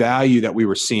value that we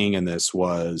were seeing in this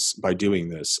was by doing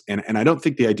this. And I don't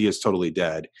think the idea is totally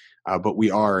dead, but we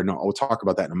are, and I'll talk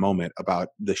about that in a moment, about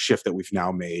the shift that we've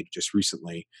now made just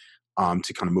recently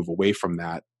to kind of move away from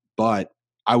that. But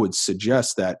I would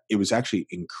suggest that it was actually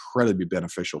incredibly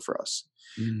beneficial for us.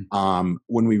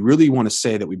 When we really want to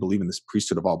say that we believe in this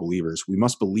priesthood of all believers, we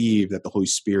must believe that the Holy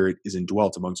Spirit is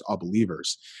indwelt amongst all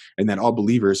believers, and that all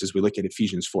believers, as we look at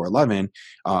Ephesians 4:11,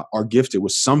 are gifted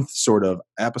with some sort of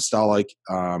apostolic,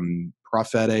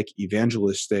 prophetic,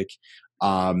 evangelistic,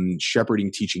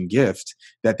 shepherding, teaching gift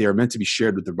that they are meant to be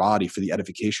shared with the body for the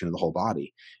edification of the whole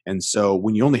body. And so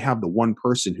when you only have the one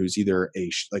person who's either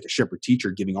like a shepherd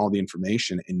teacher giving all the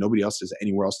information and nobody else has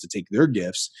anywhere else to take their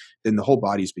gifts, then the whole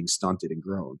body is being stunted and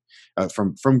grown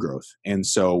from growth. And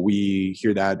so we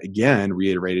hear that again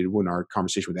reiterated when our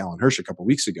conversation with Alan Hirsch a couple of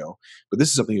weeks ago. But this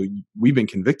is something we've been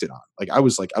convicted on. I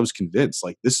was convinced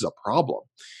this is a problem.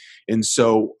 And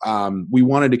so we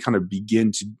wanted to kind of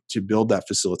begin to build that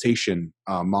facilitation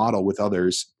model with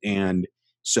others. And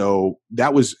so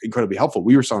that was incredibly helpful.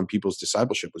 We were seeing people's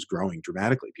discipleship was growing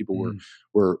dramatically. People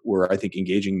were, I think,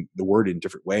 engaging the word in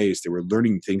different ways. They were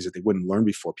learning things that they wouldn't learn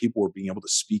before. People were being able to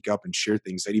speak up and share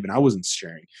things that even I wasn't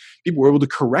sharing. People were able to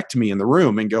correct me in the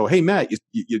room and go, "Hey, Matt,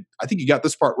 I think you got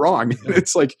this part wrong." And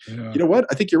it's like, you know what?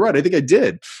 I think you're right. I think I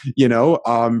did.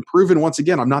 Proven once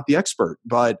again, I'm not the expert,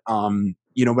 but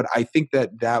but I think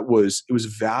that it was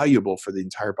valuable for the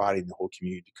entire body and the whole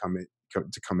community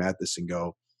to come at this and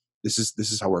go, this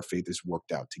is how our faith is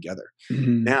worked out together.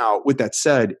 Mm-hmm. Now, with that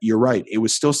said, you're right. It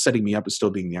was still setting me up as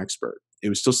still being the expert. It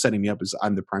was still setting me up as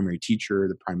I'm the primary teacher,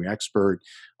 the primary expert.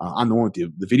 I'm the one with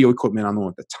the video equipment. I'm the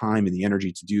one with the time and the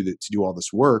energy to do all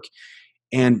this work.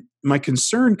 And my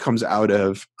concern comes out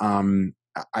of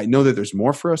I know that there's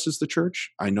more for us as the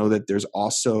church. I know that there's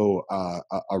also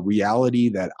a reality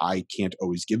that I can't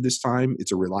always give this time.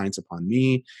 It's a reliance upon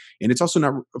me. And it's also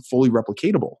not fully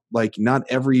replicatable. Not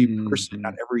every person,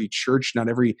 not every church,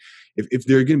 if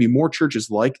there are going to be more churches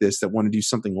like this that want to do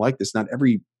something like this, not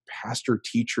every pastor,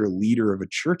 teacher, leader of a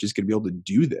church is going to be able to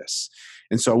do this.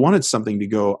 And so I wanted something to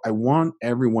go, I want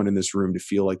everyone in this room to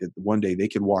feel like that one day they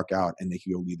could walk out and they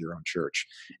can go lead their own church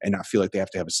and not feel like they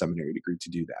have to have a seminary degree to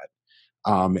do that.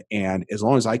 And as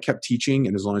long as I kept teaching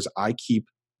and as long as I keep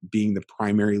being the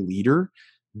primary leader,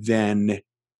 then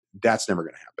that's never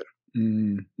going to happen.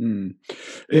 Mm-hmm.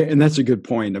 And that's a good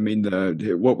point. I mean,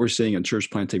 what we're seeing in church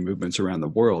planting movements around the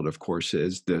world, of course,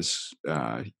 is this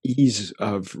ease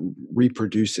of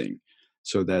reproducing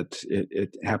so that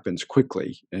it happens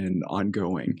quickly and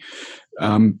ongoing.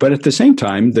 But at the same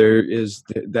time, there is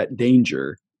that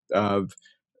danger of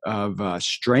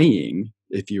straying,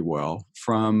 if you will,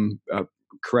 from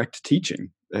correct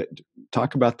teaching.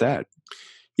 Talk about that.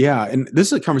 Yeah. And this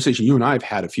is a conversation you and I have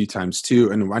had a few times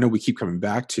too. And I know we keep coming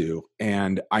back to,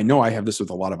 and I know I have this with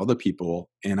a lot of other people.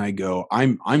 And I go,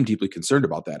 I'm deeply concerned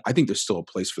about that. I think there's still a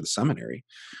place for the seminary.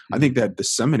 Mm-hmm. I think that the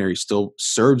seminary still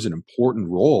serves an important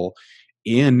role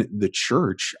in the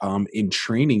church, in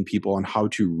training people on how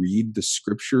to read the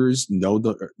scriptures, know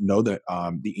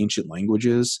the ancient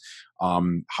languages,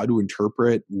 how to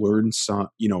interpret, learn some,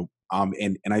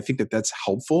 and I think that that's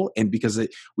helpful. And because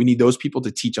we need those people to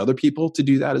teach other people to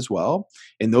do that as well.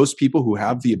 And those people who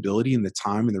have the ability and the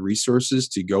time and the resources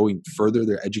to go and further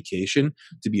their education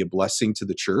to be a blessing to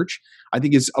the church, I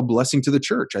think is a blessing to the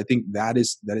church. I think that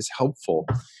is helpful.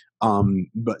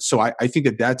 But so I think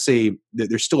that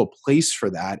there's still a place for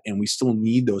that, and we still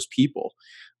need those people.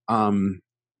 And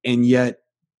yet,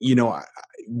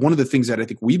 one of the things that I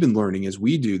think we've been learning as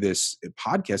we do this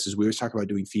podcast is we always talk about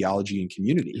doing theology and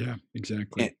community. Yeah,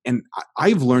 exactly. And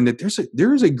I've learned that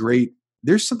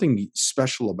there's something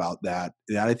special about that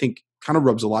I think kind of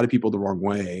rubs a lot of people the wrong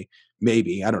way.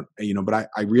 Maybe, I don't, but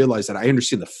I realize that I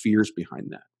understand the fears behind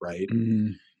that. Right.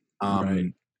 Mm-hmm.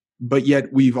 Right. But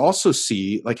yet we've also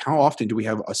how often do we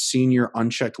have a senior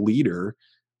unchecked leader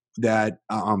that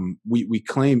we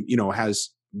claim, has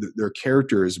their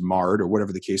character is marred or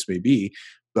whatever the case may be,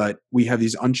 but we have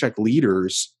these unchecked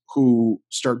leaders who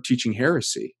start teaching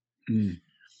heresy. Mm.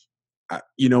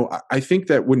 I think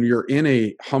that when you're in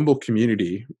a humble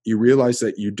community, you realize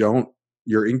that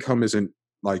your income isn't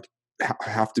like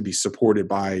have to be supported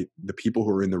by the people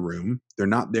who are in the room. They're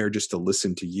not there just to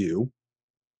listen to you,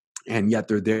 and yet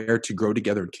they're there to grow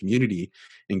together in community.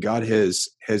 And God has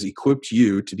equipped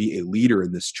you to be a leader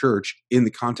in this church in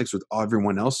the context with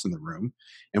everyone else in the room.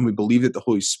 And we believe that the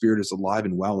Holy Spirit is alive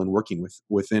and well and working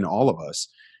within all of us.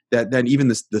 That even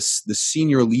the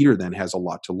senior leader then has a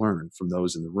lot to learn from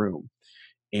those in the room.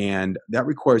 And that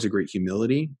requires a great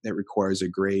humility. That requires a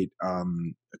great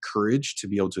courage to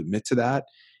be able to admit to that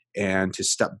and to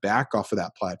step back off of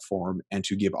that platform and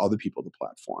to give other people the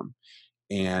platform.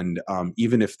 And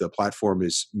even if the platform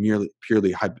is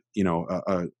purely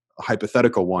a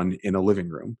hypothetical one in a living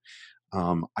room,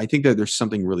 I think that there's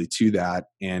something really to that.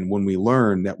 And when we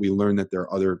learn that there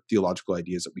are other theological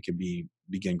ideas that we can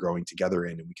begin growing together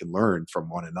in, and we can learn from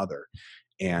one another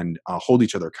and hold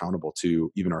each other accountable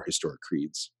to even our historic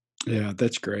creeds. Yeah,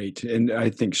 that's great. And I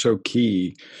think so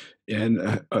key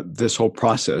in this whole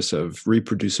process of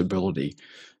reproducibility.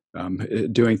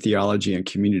 Doing theology and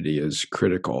community is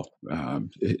critical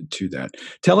to that.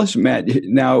 Tell us, Matt,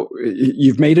 now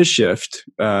you've made a shift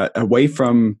away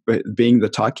from being the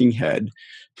talking head.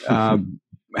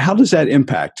 How does that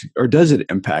impact, or does it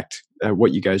impact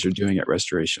what you guys are doing at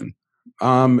Restoration?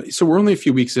 So we're only a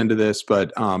few weeks into this,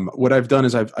 but what I've done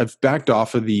is I've backed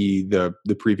off of the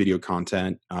pre-video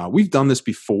content. We've done this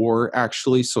before,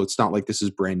 actually, so it's not like this is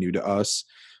brand new to us.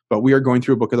 But we are going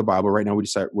through a book of the Bible right now.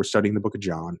 We're studying the book of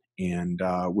John, and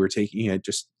we're taking it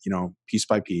just piece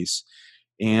by piece.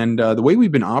 And the way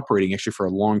we've been operating actually for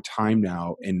a long time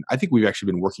now, and I think we've actually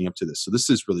been working up to this. So this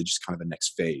is really just kind of a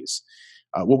next phase.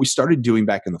 What we started doing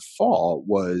back in the fall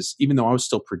was, even though I was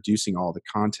still producing all the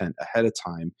content ahead of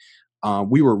time,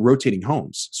 we were rotating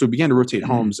homes. So we began to rotate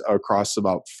homes across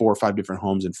about 4 or 5 different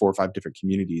homes in 4 or 5 different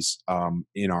communities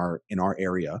in our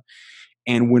area.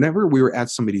 And whenever we were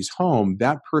at somebody's home,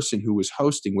 that person who was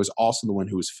hosting was also the one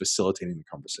who was facilitating the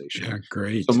conversation. Yeah,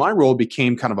 great. So my role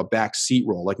became kind of a backseat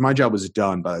role. Like, my job was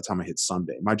done by the time I hit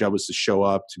Sunday. My job was to show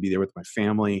up, to be there with my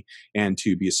family, and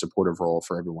to be a supportive role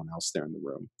for everyone else there in the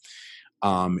room.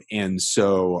 And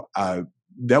so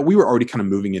that we were already kind of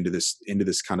moving into this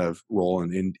kind of role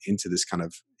and into this kind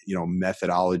of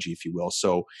methodology, if you will.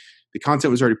 So the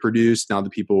content was already produced. Now the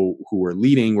people who were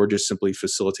leading were just simply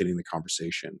facilitating the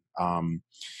conversation.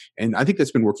 And I think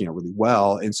that's been working out really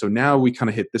well. And so now we kind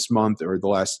of hit this month, or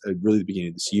really the beginning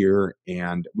of this year,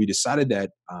 and we decided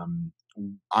that I'm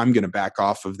going to back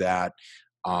off of that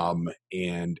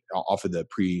and off of the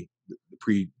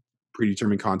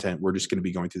predetermined content. We're just going to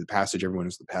be going through the passage. Everyone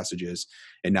knows the passages.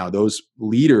 And now those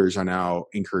leaders are now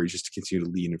encouraged just to continue to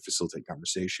lead and facilitate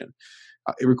conversation.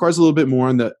 It requires a little bit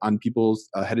more on people's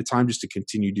ahead of time, just to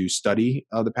continue to study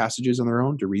the passages on their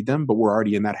own, to read them. But we're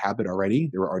already in that habit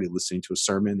already. They were already listening to a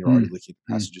sermon. They were already looking at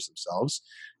the passages themselves.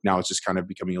 Now it's just kind of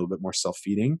becoming a little bit more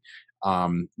self-feeding.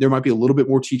 There might be a little bit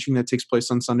more teaching that takes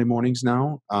place on Sunday mornings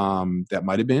now. That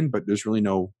might have been, but there's really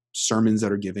no sermons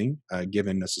that are given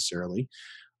necessarily.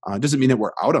 Doesn't mean that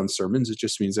we're out on sermons. It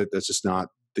just means that that's just not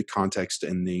the context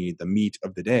and the meat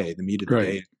of the day. The meat of the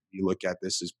day, you look at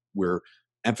this, is we're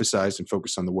emphasized and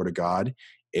focused on the Word of God,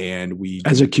 and we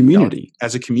as a community,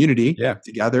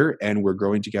 together, and we're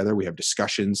growing together. We have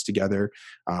discussions together.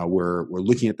 We're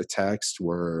looking at the text,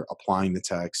 we're applying the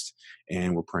text,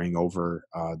 and we're praying over,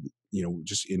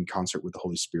 just in concert with the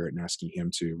Holy Spirit and asking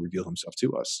Him to reveal Himself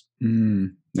to us.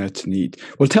 That's neat.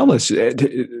 Well, tell us,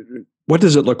 what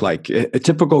does it look like? A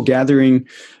typical gathering,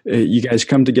 you guys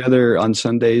come together on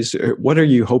Sundays. What are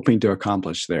you hoping to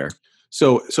accomplish there?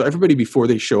 So everybody, before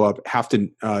they show up, have to,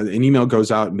 an email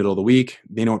goes out in the middle of the week.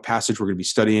 They know what passage we're going to be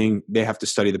studying. They have to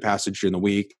study the passage during the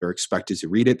week. They're expected to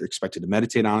read it. They're expected to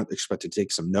meditate on it. They're expected to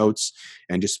take some notes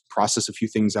and just process a few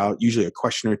things out. Usually a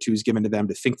question or two is given to them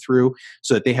to think through,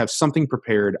 so that they have something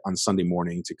prepared on Sunday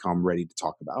morning to come ready to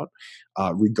talk about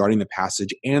regarding the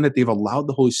passage, and that they've allowed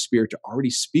the Holy Spirit to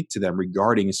already speak to them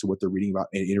regarding as to what they're reading about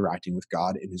and interacting with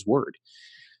God in His Word.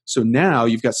 So now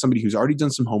you've got somebody who's already done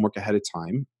some homework ahead of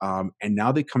time, and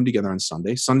now they come together on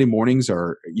Sunday. Sunday mornings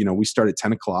are, we start at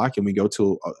 10 o'clock and we go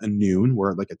till noon.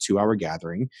 We're like a 2-hour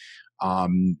gathering.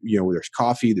 There's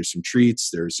coffee, there's some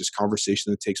treats, there's this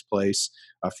conversation that takes place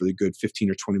for the good 15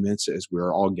 or 20 minutes as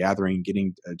we're all gathering,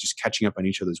 just catching up on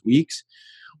each other's weeks.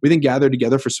 we then gather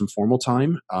together for some formal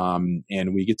time,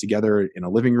 and we get together in a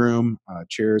living room,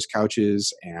 chairs,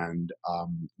 couches, and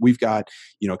we've got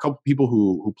a couple people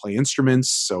who play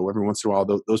instruments. So every once in a while,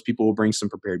 those people will bring some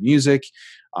prepared music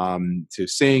to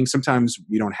sing. Sometimes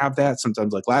we don't have that.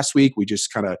 Sometimes, like last week, we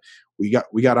just kind of we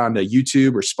got onto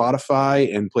YouTube or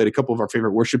Spotify and played a couple of our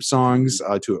favorite worship songs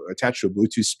to attach to a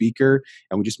Bluetooth speaker,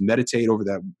 and we just meditate over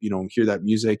that, hear that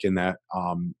music and that,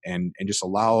 and just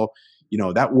allow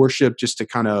that worship just to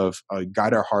kind of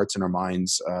guide our hearts and our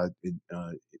minds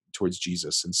towards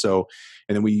Jesus. And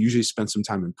then we usually spend some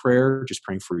time in prayer, just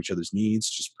praying for each other's needs,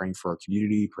 just praying for our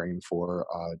community, praying for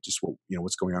just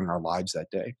what's going on in our lives that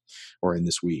day or in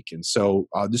this week. And so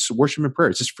this is worship and prayer.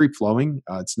 It's just free flowing.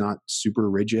 It's not super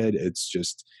rigid. It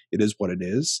is what it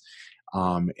is.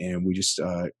 And we just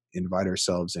invite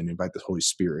ourselves and invite the Holy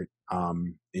Spirit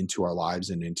into our lives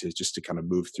and into just to kind of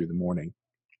move through the morning.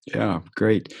 Yeah,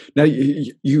 great. Now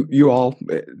you all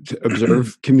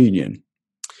observe communion.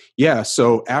 Yeah.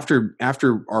 So after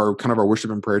our kind of our worship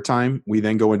and prayer time, we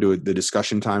then go into the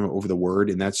discussion time over the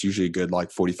word. And that's usually a good, like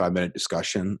 45-minute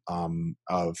discussion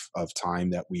of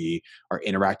time that we are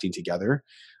interacting together.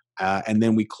 And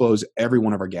then we close every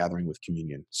one of our gathering with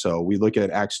communion. So we look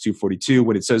at Acts 2:42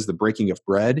 when it says the breaking of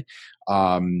bread.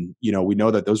 We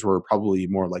know that those were probably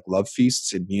more like love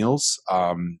feasts and meals.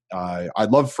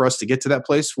 I'd love for us to get to that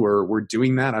place where we're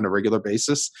doing that on a regular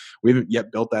basis. We haven't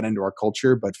yet built that into our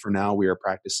culture, but for now we are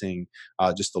practicing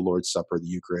just the Lord's Supper, the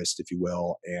Eucharist, if you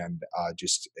will, and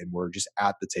we're just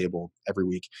at the table every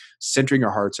week, centering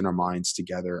our hearts and our minds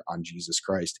together on Jesus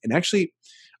Christ. And actually,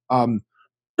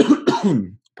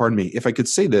 pardon me, if I could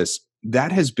say this,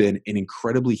 that has been an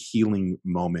incredibly healing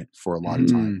moment for a lot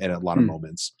of time and a lot of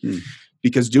moments,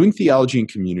 because doing theology in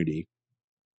community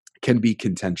can be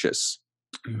contentious.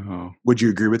 Oh. Would you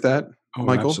agree with that,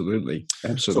 Michael? Absolutely.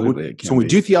 So when we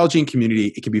do theology in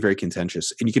community, it can be very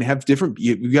contentious, and you can have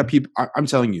we've got people. I'm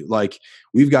telling you, like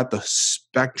we've got the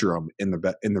spectrum in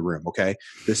the room. Okay,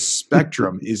 the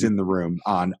spectrum is in the room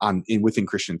within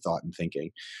Christian thought and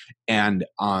thinking, and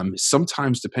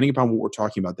sometimes depending upon what we're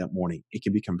talking about that morning, it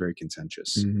can become very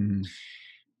contentious.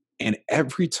 And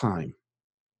every time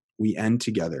we end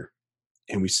together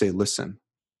and we say, "Listen,"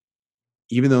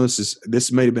 even though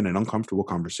this may have been an uncomfortable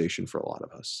conversation for a lot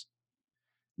of us,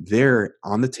 there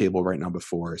on the table right now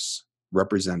before us,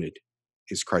 represented,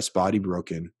 is Christ's body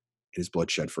broken and his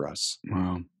blood shed for us.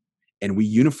 Wow. And we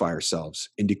unify ourselves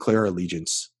and declare our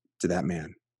allegiance to that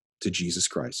man, to Jesus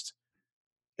Christ.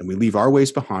 And we leave our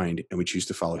ways behind and we choose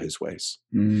to follow his ways.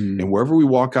 And wherever we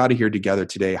walk out of here together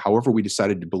today, however we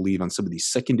decided to believe on some of these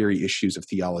secondary issues of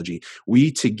theology,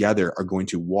 we together are going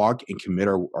to walk and commit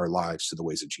our lives to the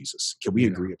ways of Jesus. Can we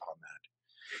agree upon that?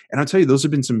 And I'll tell you, those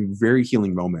have been some very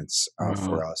healing moments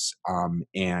for us,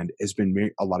 and has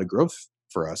been a lot of growth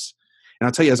for us. And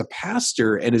I'll tell you, as a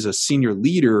pastor and as a senior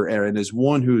leader and as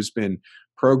one who's been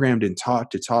programmed and taught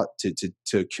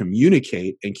to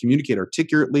communicate and communicate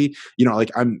articulately,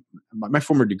 my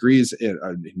former degree is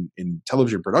in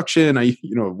television production.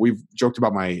 We've joked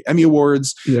about my Emmy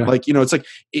Awards. Yeah. As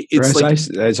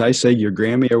I say, your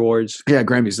Grammy Awards. Yeah,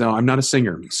 Grammys. No, I'm not a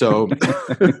singer, so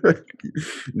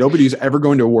nobody's ever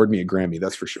going to award me a Grammy.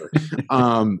 That's for sure.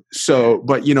 I know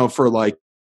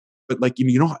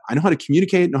how to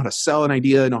communicate, know how to sell an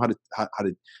idea, know how to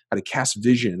cast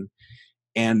vision.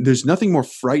 And there's nothing more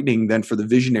frightening than for the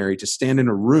visionary to stand in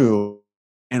a room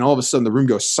and all of a sudden the room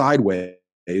goes sideways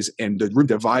and the room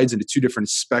divides into two different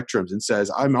spectrums and says,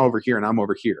 I'm over here and I'm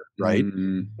over here, right?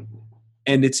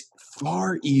 And it's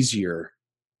far easier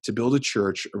to build a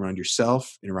church around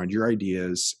yourself and around your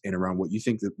ideas and around what you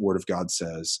think the Word of God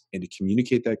says, and to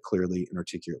communicate that clearly and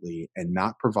articulately, and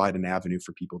not provide an avenue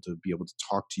for people to be able to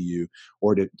talk to you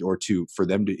or for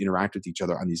them to interact with each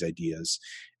other on these ideas.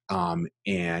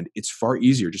 And it's far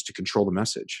easier just to control the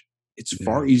message. It's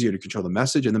far easier to control the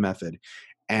message and the method.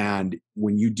 And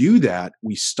when you do that,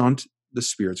 we stunt the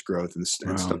Spirit's growth and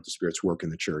stunt the Spirit's work in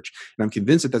the church. And I'm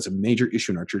convinced that that's a major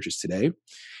issue in our churches today.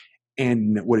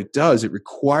 And what it does, it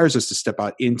requires us to step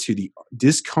out into the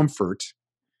discomfort,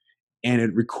 and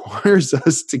it requires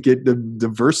us to get the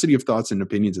diversity of thoughts and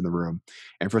opinions in the room,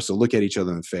 and for us to look at each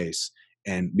other in the face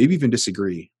and maybe even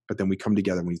disagree. But then we come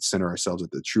together and we center ourselves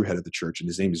at the true head of the church, and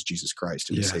his name is Jesus Christ.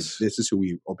 And we say, this is who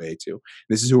we obey to.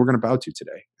 This is who we're going to bow to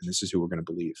today. And this is who we're going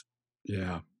to believe.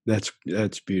 Yeah, that's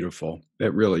beautiful.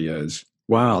 That really is.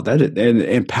 Wow.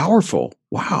 And powerful.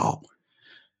 Wow.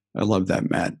 I love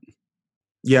that, Matt.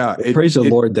 Yeah. Praise the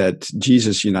Lord that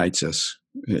Jesus unites us.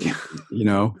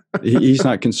 He's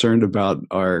not concerned about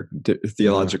our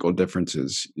theological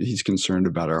differences. He's concerned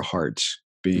about our hearts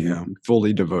being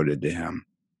fully devoted to him.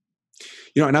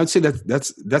 And I would say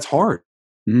that's hard.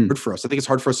 Mm. Hard for us. I think it's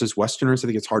hard for us as Westerners. I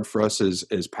think it's hard for us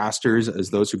as pastors,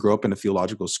 as those who grew up in a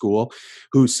theological school,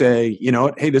 who say,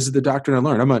 hey, this is the doctrine I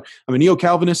learned. I'm a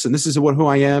neo-Calvinist, and this is who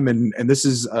I am, and this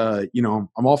is I'm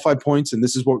all 5 points, and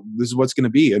this is what's going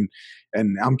to be,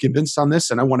 and I'm convinced on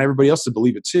this, and I want everybody else to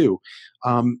believe it too.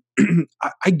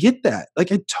 I get that.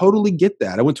 Like, I totally get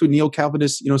that. I went to a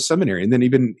neo-Calvinist seminary, and then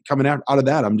even coming out of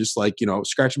that, I'm just like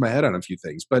scratching my head on a few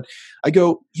things. But I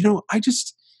go, I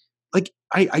just. Like,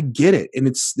 I get it. And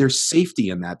there's safety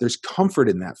in that. There's comfort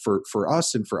in that for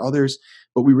us and for others.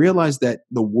 But we realize that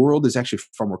the world is actually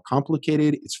far more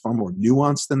complicated. It's far more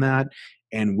nuanced than that.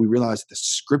 And we realize that the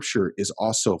scripture is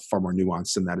also far more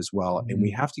nuanced than that as well. Mm-hmm. And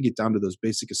we have to get down to those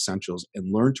basic essentials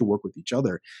and learn to work with each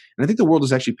other. And I think the world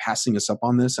is actually passing us up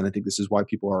on this. And I think this is why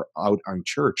people are out on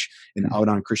church and out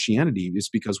on Christianity, is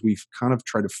because we've kind of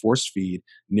tried to force feed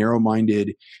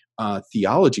narrow-minded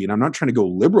theology. And I'm not trying to go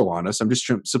liberal on us. I'm just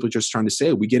simply trying to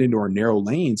say we get into our narrow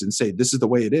lanes and say, this is the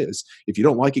way it is. If you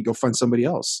don't like it, go find somebody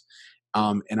else.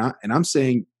 And I'm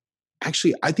saying,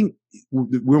 actually, I think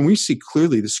when we see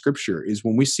clearly the scripture is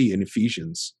when we see in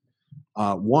Ephesians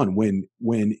 1,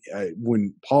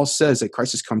 when Paul says that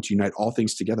Christ has come to unite all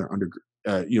things together under,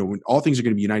 when all things are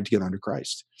going to be united together under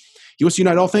Christ. He wants to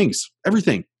unite all things,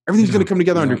 everything. Everything's going to come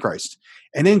together under Christ.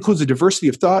 And that includes a diversity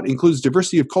of thought, includes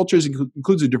diversity of cultures,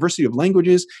 includes a diversity of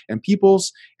languages and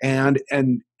peoples and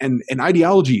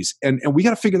ideologies. And we got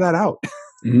to figure that out.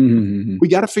 Mm-hmm. We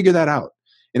got to figure that out.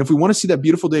 And if we want to see that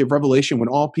beautiful day of Revelation, when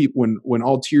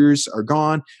all tears are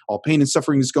gone, all pain and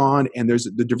suffering is gone, and there's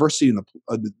the diversity and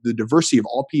the diversity of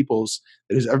all peoples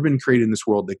that has ever been created in this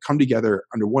world that come together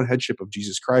under one headship of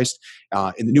Jesus Christ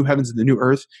in the new heavens and the new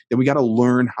earth, then we got to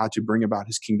learn how to bring about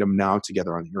His kingdom now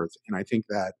together on the earth. And I think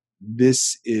that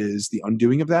this is the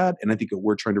undoing of that, and I think that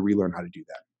we're trying to relearn how to do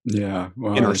that. Yeah,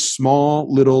 well, in our small,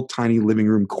 little, tiny living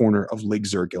room corner of Lake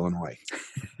Zurich, Illinois.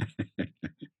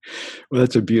 Well,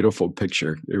 that's a beautiful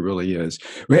picture. It really is.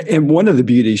 And one of the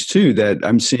beauties, too, that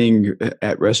I'm seeing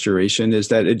at Restoration is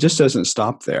that it just doesn't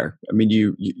stop there. I mean,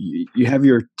 you have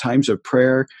your times of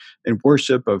prayer and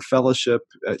worship, of fellowship.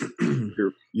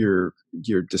 You're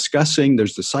discussing.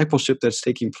 There's discipleship that's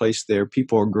taking place there.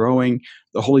 People are growing.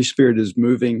 The Holy Spirit is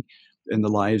moving in the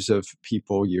lives of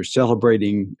people. You're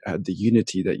celebrating the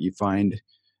unity that you find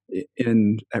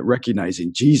in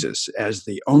recognizing Jesus as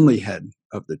the only head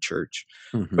of the church.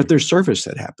 Mm-hmm. But there's service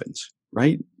that happens,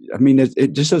 right? I mean,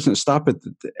 it just doesn't stop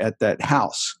at that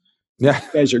house. Yeah.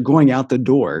 You guys are going out the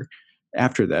door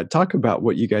after that. Talk about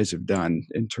what you guys have done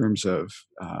in terms of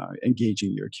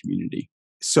engaging your community.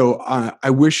 So I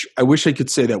wish I could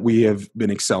say that we have been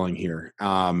excelling here,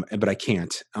 but I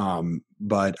can't.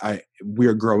 But we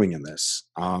are growing in this,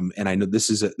 and I know this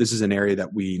is an area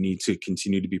that we need to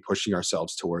continue to be pushing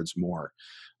ourselves towards more.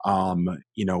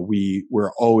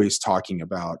 We're always talking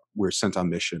about we're sent on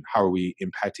mission. How are we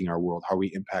impacting our world? How are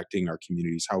we impacting our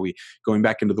communities? How are we going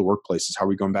back into the workplaces? How are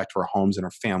we going back to our homes and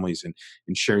our families and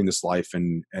sharing this life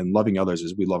and loving others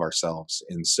as we love ourselves?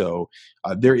 And so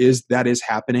that is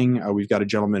happening. We've got a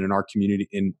gentleman in our community,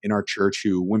 in our church,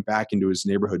 who went back into his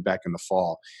neighborhood back in the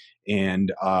fall.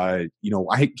 And, I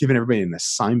had given everybody an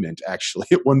assignment actually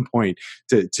at one point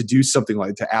to do something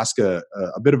like to ask a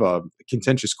bit of a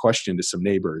contentious question to some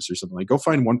neighbors or something, like go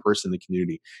find one person in the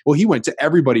community. Well, he went to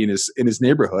everybody in his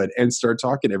neighborhood and started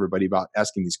talking to everybody about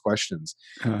asking these questions.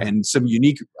 And some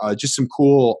unique, just some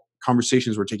cool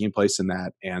conversations were taking place in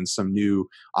that, and some new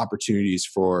opportunities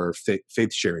for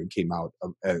faith sharing came out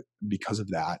because of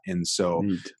that. And so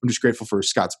I'm just grateful for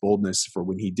Scott's boldness for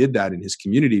when he did that in his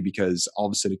community, because all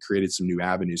of a sudden it created some new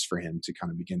avenues for him to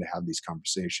kind of begin to have these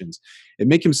conversations and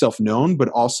make himself known, but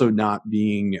also not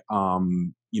being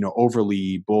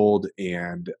overly bold,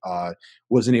 and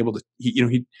wasn't able to,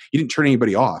 he didn't turn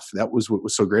anybody off. That was what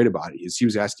was so great about it, is he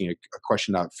was asking a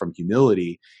question out from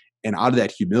humility. And out of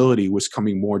that humility was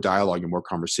coming more dialogue and more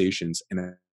conversations,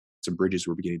 and some bridges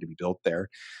were beginning to be built there.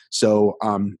 So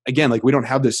again, like, we don't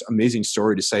have this amazing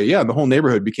story to say, yeah, the whole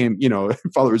neighborhood became,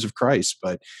 followers of Christ.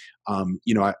 But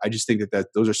I just think that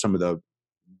those are some of the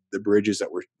bridges that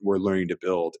we're learning to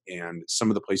build, and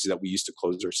some of the places that we used to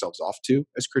close ourselves off to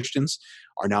as Christians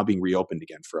are now being reopened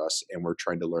again for us. And we're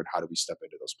trying to learn, how do we step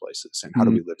into those places, and how do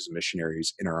we live as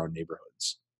missionaries in our own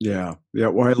neighborhoods? Yeah.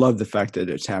 Well, I love the fact that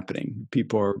it's happening.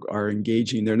 People are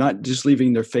engaging. They're not just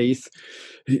leaving their faith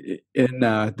in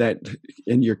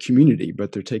your community,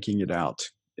 but they're taking it out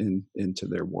into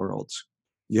their worlds.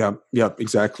 Yeah.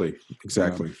 Exactly.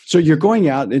 So you're going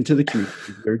out into the community.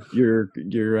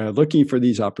 You're looking for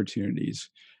these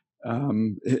opportunities,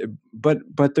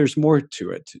 but there's more to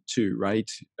it too,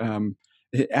 right?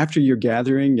 after your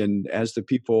gathering and as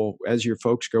your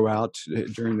folks go out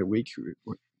during the week,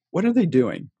 what are they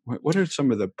doing? What are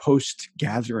some of the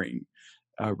post-gathering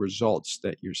results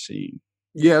that you're seeing?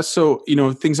 Yeah, so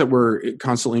things that we're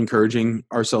constantly encouraging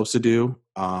ourselves to do.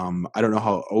 I don't know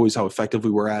how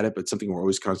effectively we're at it, but something we're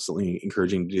always constantly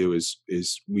encouraging to do is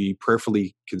we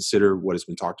prayerfully consider what has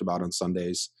been talked about on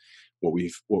Sundays, what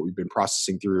we've been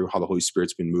processing through, how the Holy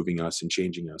Spirit's been moving us and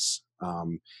changing us.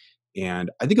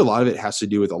 And I think a lot of it has to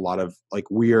do with a lot of like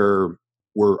we're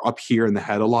up here in the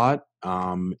head a lot,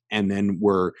 and then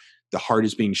the heart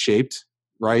is being shaped,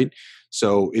 right?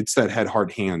 So it's that head,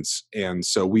 heart, hands. And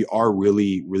so we are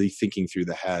really, really thinking through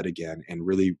the head again and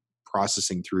really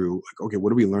processing through like, okay,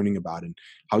 what are we learning about? And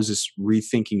how's this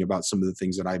rethinking about some of the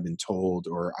things that I've been told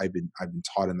or I've been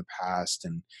taught in the past?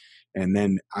 And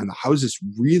then how is this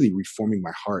really reforming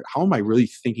my heart? How am I really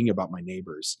thinking about my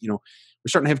neighbors? We're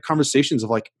starting to have conversations of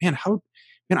like, man,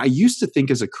 I used to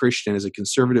think as a Christian, as a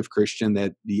conservative Christian,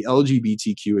 that the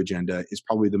LGBTQ agenda is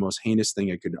probably the most heinous thing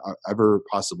I could ever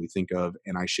possibly think of,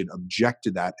 and I should object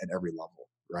to that at every level,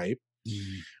 right?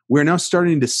 Mm. We're now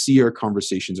starting to see our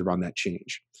conversations around that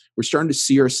change. We're starting to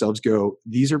see ourselves go,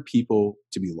 these are people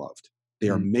to be loved. They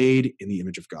are made in the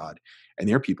image of God, and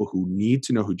they are people who need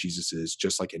to know who Jesus is,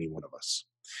 just like any one of us.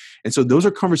 And so those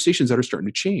are conversations that are starting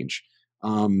to change.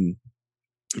 And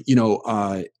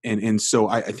so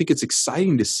I think it's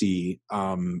exciting to see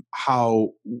how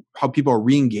people are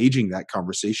re-engaging that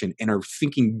conversation and are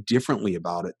thinking differently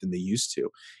about it than they used to,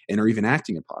 and are even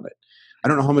acting upon it. I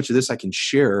don't know how much of this I can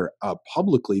share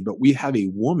publicly, but we have a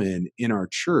woman in our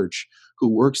church who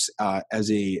works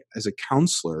as a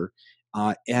counselor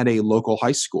at a local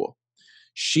high school.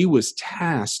 She was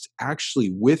tasked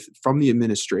actually from the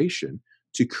administration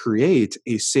to create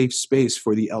a safe space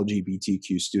for the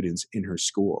LGBTQ students in her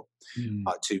school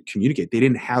to communicate. They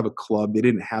didn't have a club. They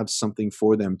didn't have something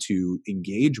for them to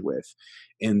engage with.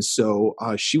 And so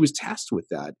she was tasked with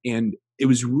that. And it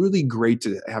was really great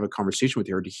to have a conversation with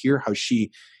her to hear how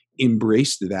she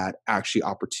embraced that actually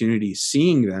opportunity,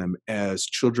 seeing them as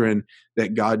children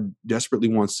that God desperately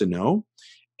wants to know.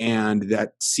 And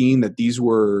that seeing that these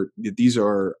are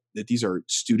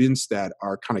students that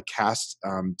are kind of cast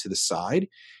to the side,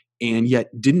 and yet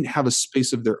didn't have a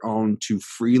space of their own to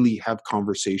freely have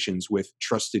conversations with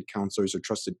trusted counselors or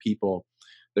trusted people.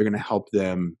 They're going to help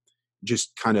them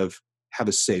just kind of have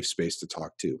a safe space to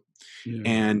talk to. Yeah.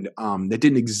 And that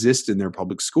didn't exist in their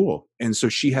public school. And so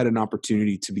she had an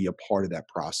opportunity to be a part of that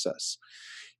process.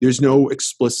 There's no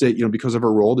explicit, because of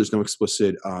her role, there's no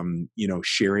explicit,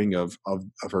 sharing of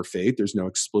her faith. There's no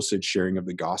explicit sharing of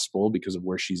the gospel because of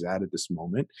where she's at this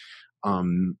moment.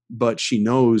 But she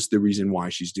knows the reason why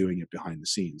she's doing it behind the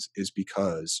scenes is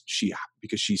because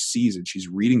she sees it. She's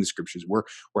reading the scriptures. We're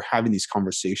having these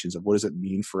conversations of what does it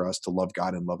mean for us to love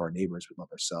God and love our neighbors, we love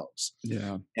ourselves.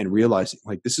 Yeah. And realizing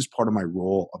like this is part of my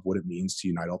role of what it means to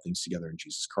unite all things together in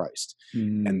Jesus Christ.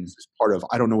 And this is part of,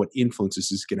 I don't know what influence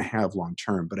this is going to have long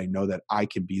term, but I know that I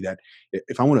can be that.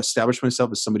 If I want to establish myself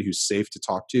as somebody who's safe to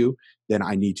talk to, then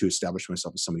I need to establish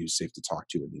myself as somebody who's safe to talk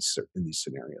to in these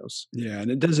scenarios. Yeah, and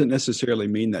it doesn't necessarily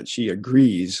mean that she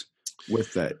agrees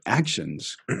with the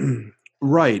actions.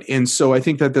 Right. And so I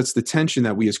think that that's the tension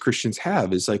that we as Christians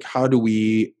have is like, how do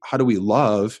we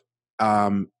love,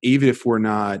 even if we're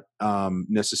not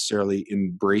necessarily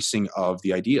embracing of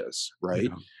the ideas, right?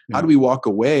 Yeah. Yeah. How do we walk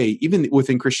away, even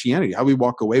within Christianity, how do we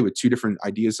walk away with two different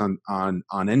ideas on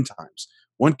end times?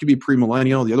 One could be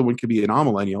premillennial, the other one could be an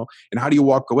amillennial. And how do you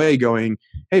walk away going,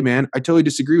 hey man, I totally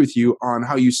disagree with you on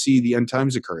how you see the end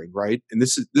times occurring, right? And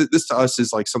this to us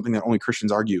is like something that only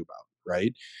Christians argue about,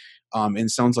 right?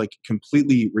 And sounds like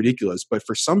completely ridiculous, but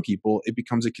for some people, it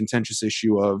becomes a contentious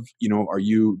issue of, do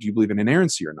you believe in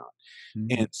inerrancy or not?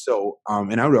 Mm-hmm. And so,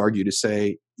 and I would argue to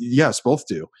say, yes, both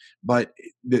do, but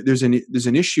there's an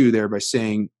issue there by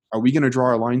saying, are we going to draw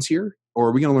our lines here? Or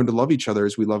are we going to learn to love each other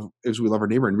as we love our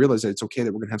neighbor and realize that it's okay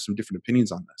that we're going to have some different opinions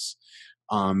on this,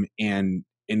 and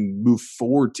move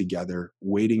forward together,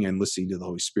 waiting and listening to the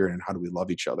Holy Spirit and how do we love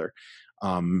each other?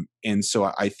 And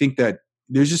so I think that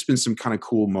there's just been some kind of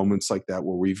cool moments like that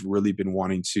where we've really been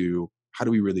wanting to, how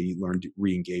do we really learn to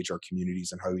re-engage our communities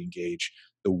and how do we engage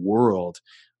the world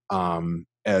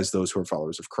as those who are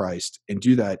followers of Christ, and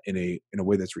do that in a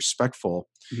way that's respectful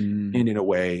and in a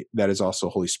way that is also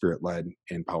Holy Spirit led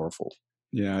and powerful.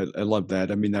 Yeah, I love that.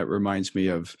 I mean, that reminds me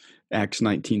of Acts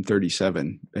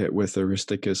 19:37 with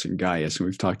Aristarchus and Gaius. And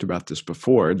we've talked about this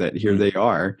before, that here they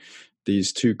are,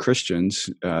 these two Christians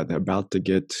about to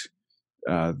get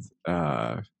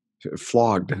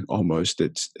flogged almost,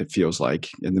 it feels like,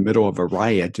 in the middle of a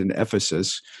riot in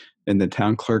Ephesus. And the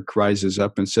town clerk rises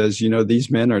up and says,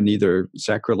 these men are neither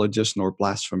sacrilegious nor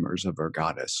blasphemers of our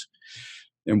goddess.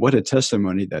 And what a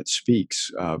testimony that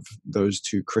speaks of those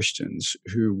two Christians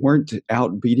who weren't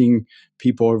out beating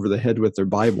people over the head with their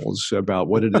Bibles about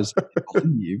what it is they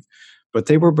believe, but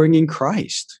they were bringing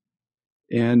Christ.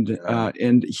 And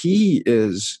he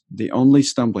is the only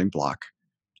stumbling block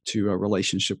to a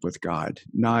relationship with God,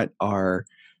 not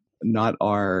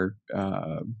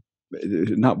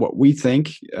what we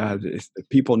think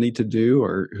people need to do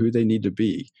or who they need to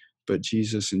be, but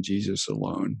Jesus and Jesus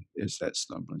alone is that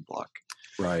stumbling block.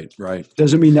 Right.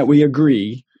 Doesn't mean that we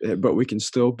agree, but we can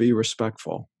still be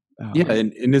respectful.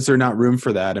 And is there not room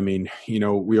for that? I mean,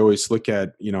 we always look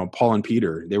at, Paul and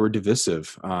Peter, they were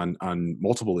divisive on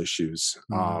multiple issues,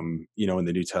 in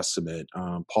the New Testament,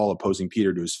 Paul opposing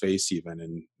Peter to his face even.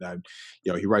 And,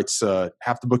 he writes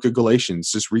half the book of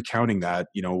Galatians, just recounting that,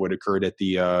 what occurred at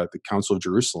the Council of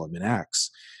Jerusalem in Acts.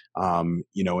 And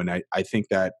I think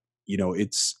that,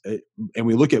 and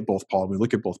we look at both Paul and we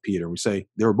look at both Peter and we say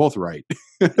they were both right.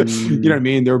 You know what I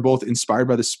mean? They were both inspired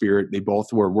by the Spirit. They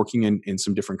both were working in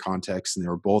some different contexts, and they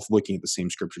were both looking at the same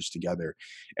scriptures together.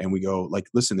 And we go like,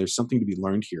 listen, there's something to be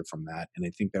learned here from that. And I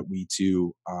think that we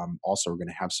too also are going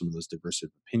to have some of those diverse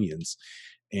opinions.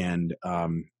 And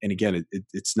again,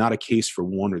 it's not a case for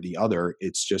one or the other.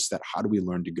 It's just that how do we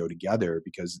learn to go together,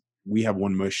 because we have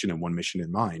one mission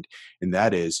in mind, and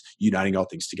that is uniting all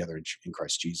things together in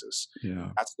Christ Jesus. Yeah.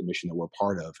 That's the mission that we're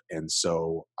part of. And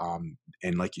so,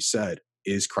 and like you said,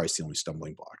 is Christ the only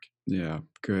stumbling block? Yeah.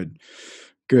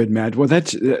 Good, Matt. Well,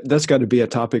 that's got to be a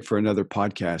topic for another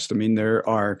podcast. I mean, there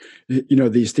are,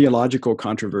 these theological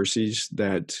controversies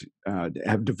that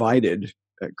have divided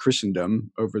Christendom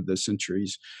over the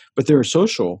centuries, but there are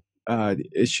social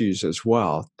issues as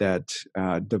well that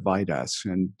divide us,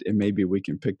 and maybe we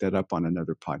can pick that up on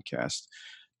another podcast,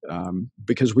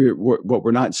 because what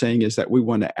we're not saying is that we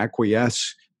want to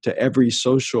acquiesce to every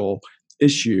social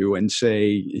issue and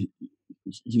say,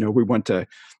 we want to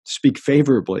speak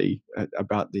favorably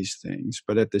about these things,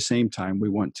 but at the same time, we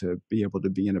want to be able to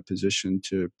be in a position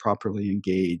to properly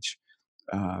engage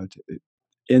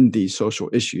in these social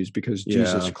issues, because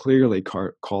Jesus clearly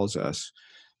calls us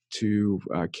to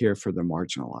care for the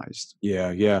marginalized.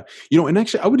 Yeah. And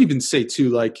actually, I would even say too,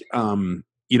 like, I'm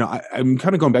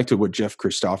kind of going back to what Jeff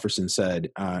Christopherson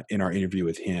said in our interview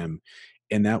with him.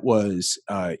 And that was,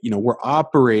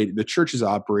 the church is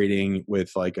operating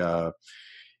with like a,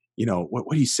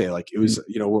 what do you say? Like it was,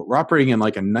 we're operating in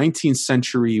like a 19th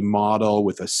century model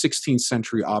with a 16th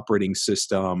century operating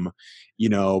system,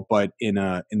 but in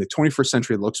the 21st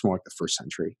century, it looks more like the first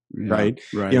century, right?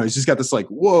 It's just got this like,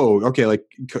 whoa, okay. Like,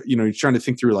 you're trying to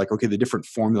think through like, okay, the different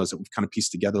formulas that we've kind of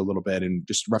pieced together a little bit, and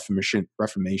just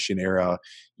Reformation era,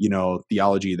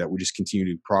 theology that we just continue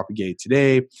to propagate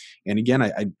today. And again,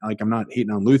 I'm not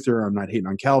hating on Luther. I'm not hating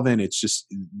on Calvin. It's just,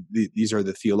 these are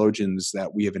the theologians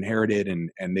that we have inherited, and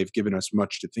they've given us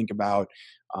much to think about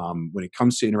when it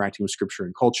comes to interacting with scripture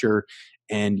and culture.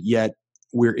 And yet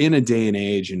we're in a day and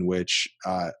age in which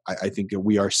I think that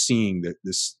we are seeing that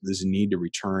this need to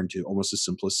return to almost a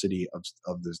simplicity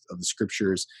of the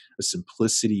scriptures, a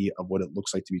simplicity of what it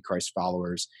looks like to be Christ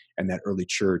followers and that early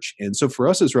church. And so for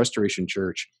us as Restoration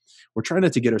Church, we're trying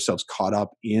not to get ourselves caught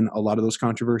up in a lot of those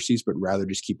controversies, but rather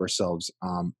just keep ourselves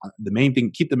keep the main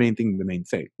thing the main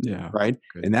thing. Yeah. Right.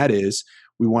 Good. And that is,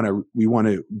 we want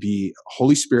to be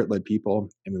Holy Spirit led people,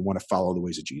 and we want to follow the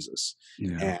ways of Jesus.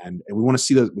 Yeah. And we want to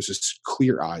see that with just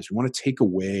clear eyes. We want to take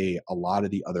away a lot of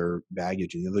the other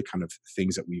baggage and the other kind of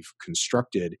things that we've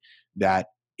constructed that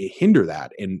hinder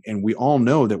that. And we all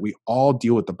know that we all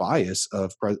deal with the bias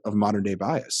of modern day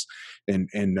bias and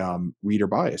reader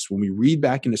bias. When we read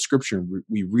back into scripture,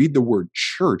 we read the word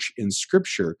church in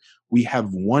scripture, we have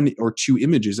one or two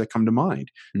images that come to mind.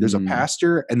 There's a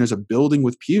pastor and there's a building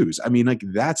with pews. I mean, like,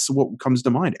 that's what comes to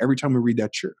mind every time we read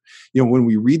that church. When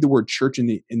we read the word church in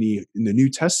the New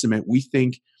Testament, we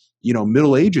think,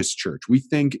 Middle Ages church. We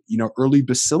think, early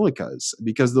basilicas,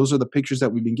 because those are the pictures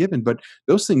that we've been given. But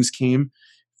those things came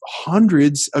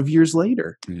hundreds of years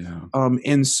later. Yeah.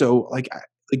 And so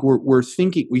we're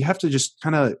thinking we have to just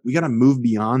we got to move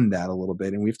beyond that a little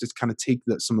bit, and we have to kind of take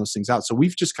some of those things out. So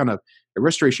we've just at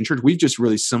Restoration Church, we've just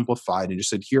really simplified and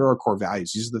just said, here are our core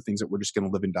values. These are the things that we're just going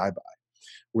to live and die by.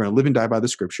 We're going to live and die by the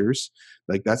scriptures.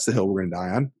 Like that's the hill we're going to die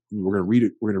on. We're going to read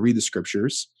it. We're going to read the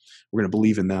scriptures. We're going to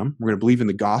believe in them. We're going to believe in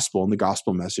the gospel and the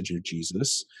gospel message of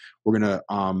Jesus. We're going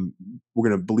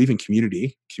to believe in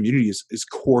community. Community is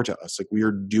core to us. Like we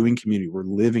are doing community. We're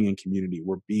living in community.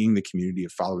 We're being the community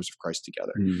of followers of Christ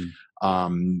together.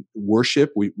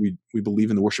 Worship. We believe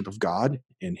in the worship of God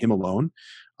and Him alone.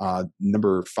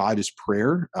 Number 5 is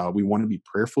prayer. We want to be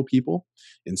prayerful people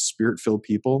and spirit-filled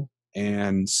people.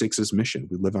 And 6 is mission.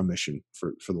 We live on mission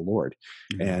for the Lord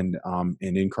and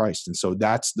in Christ. And so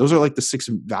those are like the 6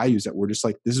 values that we're just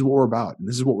like, this is what we're about. And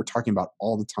this is what we're talking about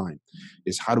all the time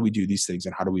is how do we do these things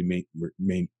and how do we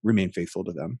remain faithful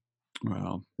to them?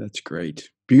 Wow, that's great.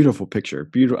 Beautiful picture.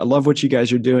 Beautiful. I love what you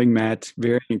guys are doing, Matt.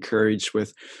 Very encouraged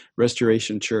with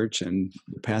Restoration Church and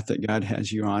the path that God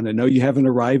has you on. I know you haven't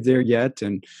arrived there yet.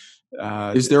 And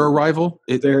is there a rival?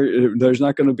 There's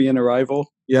not going to be an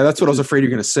arrival. Yeah, that's what I was afraid you're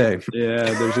going to say. Yeah,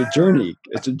 there's a journey.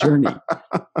 It's a journey,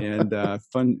 and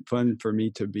fun for me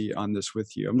to be on this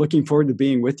with you. I'm looking forward to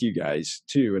being with you guys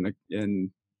too,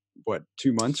 in what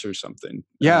 2 months or something.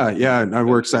 Yeah. And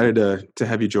we're excited to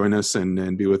have you join us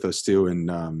and be with us too. And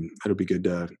it'll be good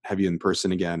to have you in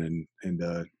person again and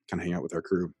kind of hang out with our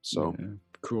crew. So. Yeah.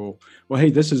 Cool. Well, hey,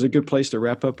 this is a good place to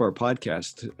wrap up our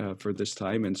podcast for this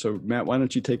time. And so, Matt, why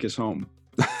don't you take us home?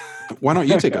 Why don't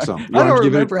you take us home? I don't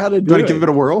remember how to do it. You want to give it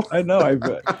a whirl? I know.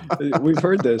 We've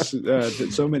heard this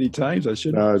so many times. I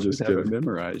should have it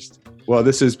memorized. Well,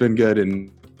 this has been good.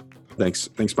 And thanks,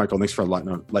 Michael. Thanks for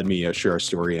letting me share our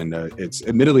story. And it's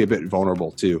admittedly a bit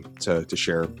vulnerable too to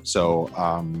share. So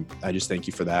I just thank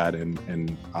you for that, and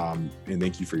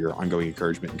thank you for your ongoing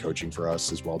encouragement and coaching for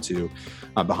us as well too.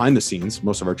 Behind the scenes,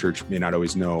 most of our church may not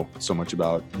always know so much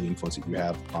about the influence that you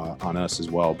have on us as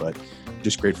well, but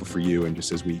just grateful for you and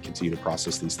just as we continue to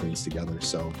process these things together.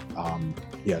 So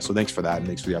so thanks for that, and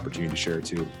thanks for the opportunity to share it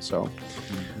too. So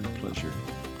pleasure.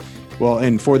 Well,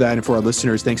 and for that, and for our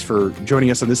listeners, thanks for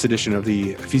joining us on this edition of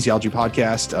the Ecclesiology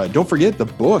Podcast. Don't forget the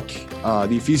book,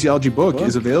 the Ecclesiology book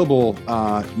is available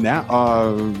now.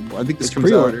 I think this comes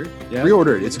pre-ordered. out. Yeah.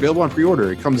 Pre-ordered. It's available on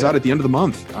pre-order. It comes out at the end of the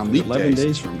month on Leap 11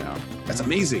 days from now. That's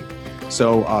amazing.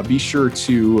 So be sure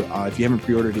to, if you haven't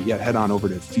pre-ordered it yet, head on over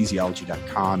to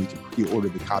ecclesiology.com. You can pre-order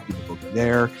the copy of the book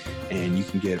there, and you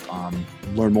can get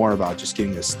learn more about just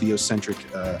getting this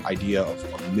theocentric idea of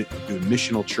doing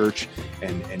missional church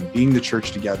and being the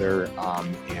church together,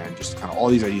 and just kind of all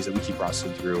these ideas that we keep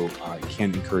processing through. I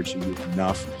can't encourage you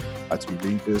enough to be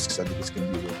reading this, because I think it's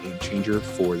going to be a real game changer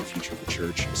for the future of the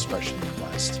church, especially in the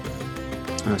West.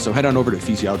 So head on over to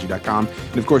ecclesiology.com.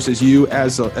 And of course, as you,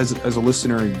 as a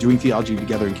listener doing theology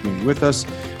together in community with us,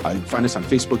 you can find us on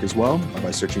Facebook as well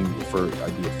by searching for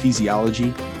the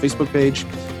Ecclesiology Facebook page.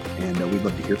 And we'd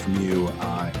love to hear from you.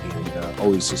 And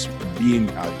always just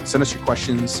send us your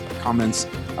questions, comments.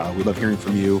 We love hearing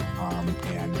from you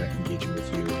and engaging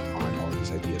with you on all of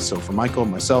these ideas. So for Michael,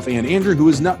 myself, and Andrew, who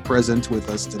is not present with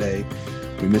us today,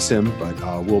 we miss him, but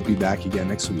we'll be back again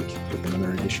next week with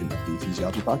another edition of the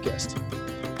Ecclesiology Podcast.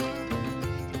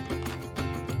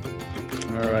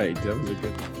 All right, that was a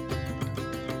good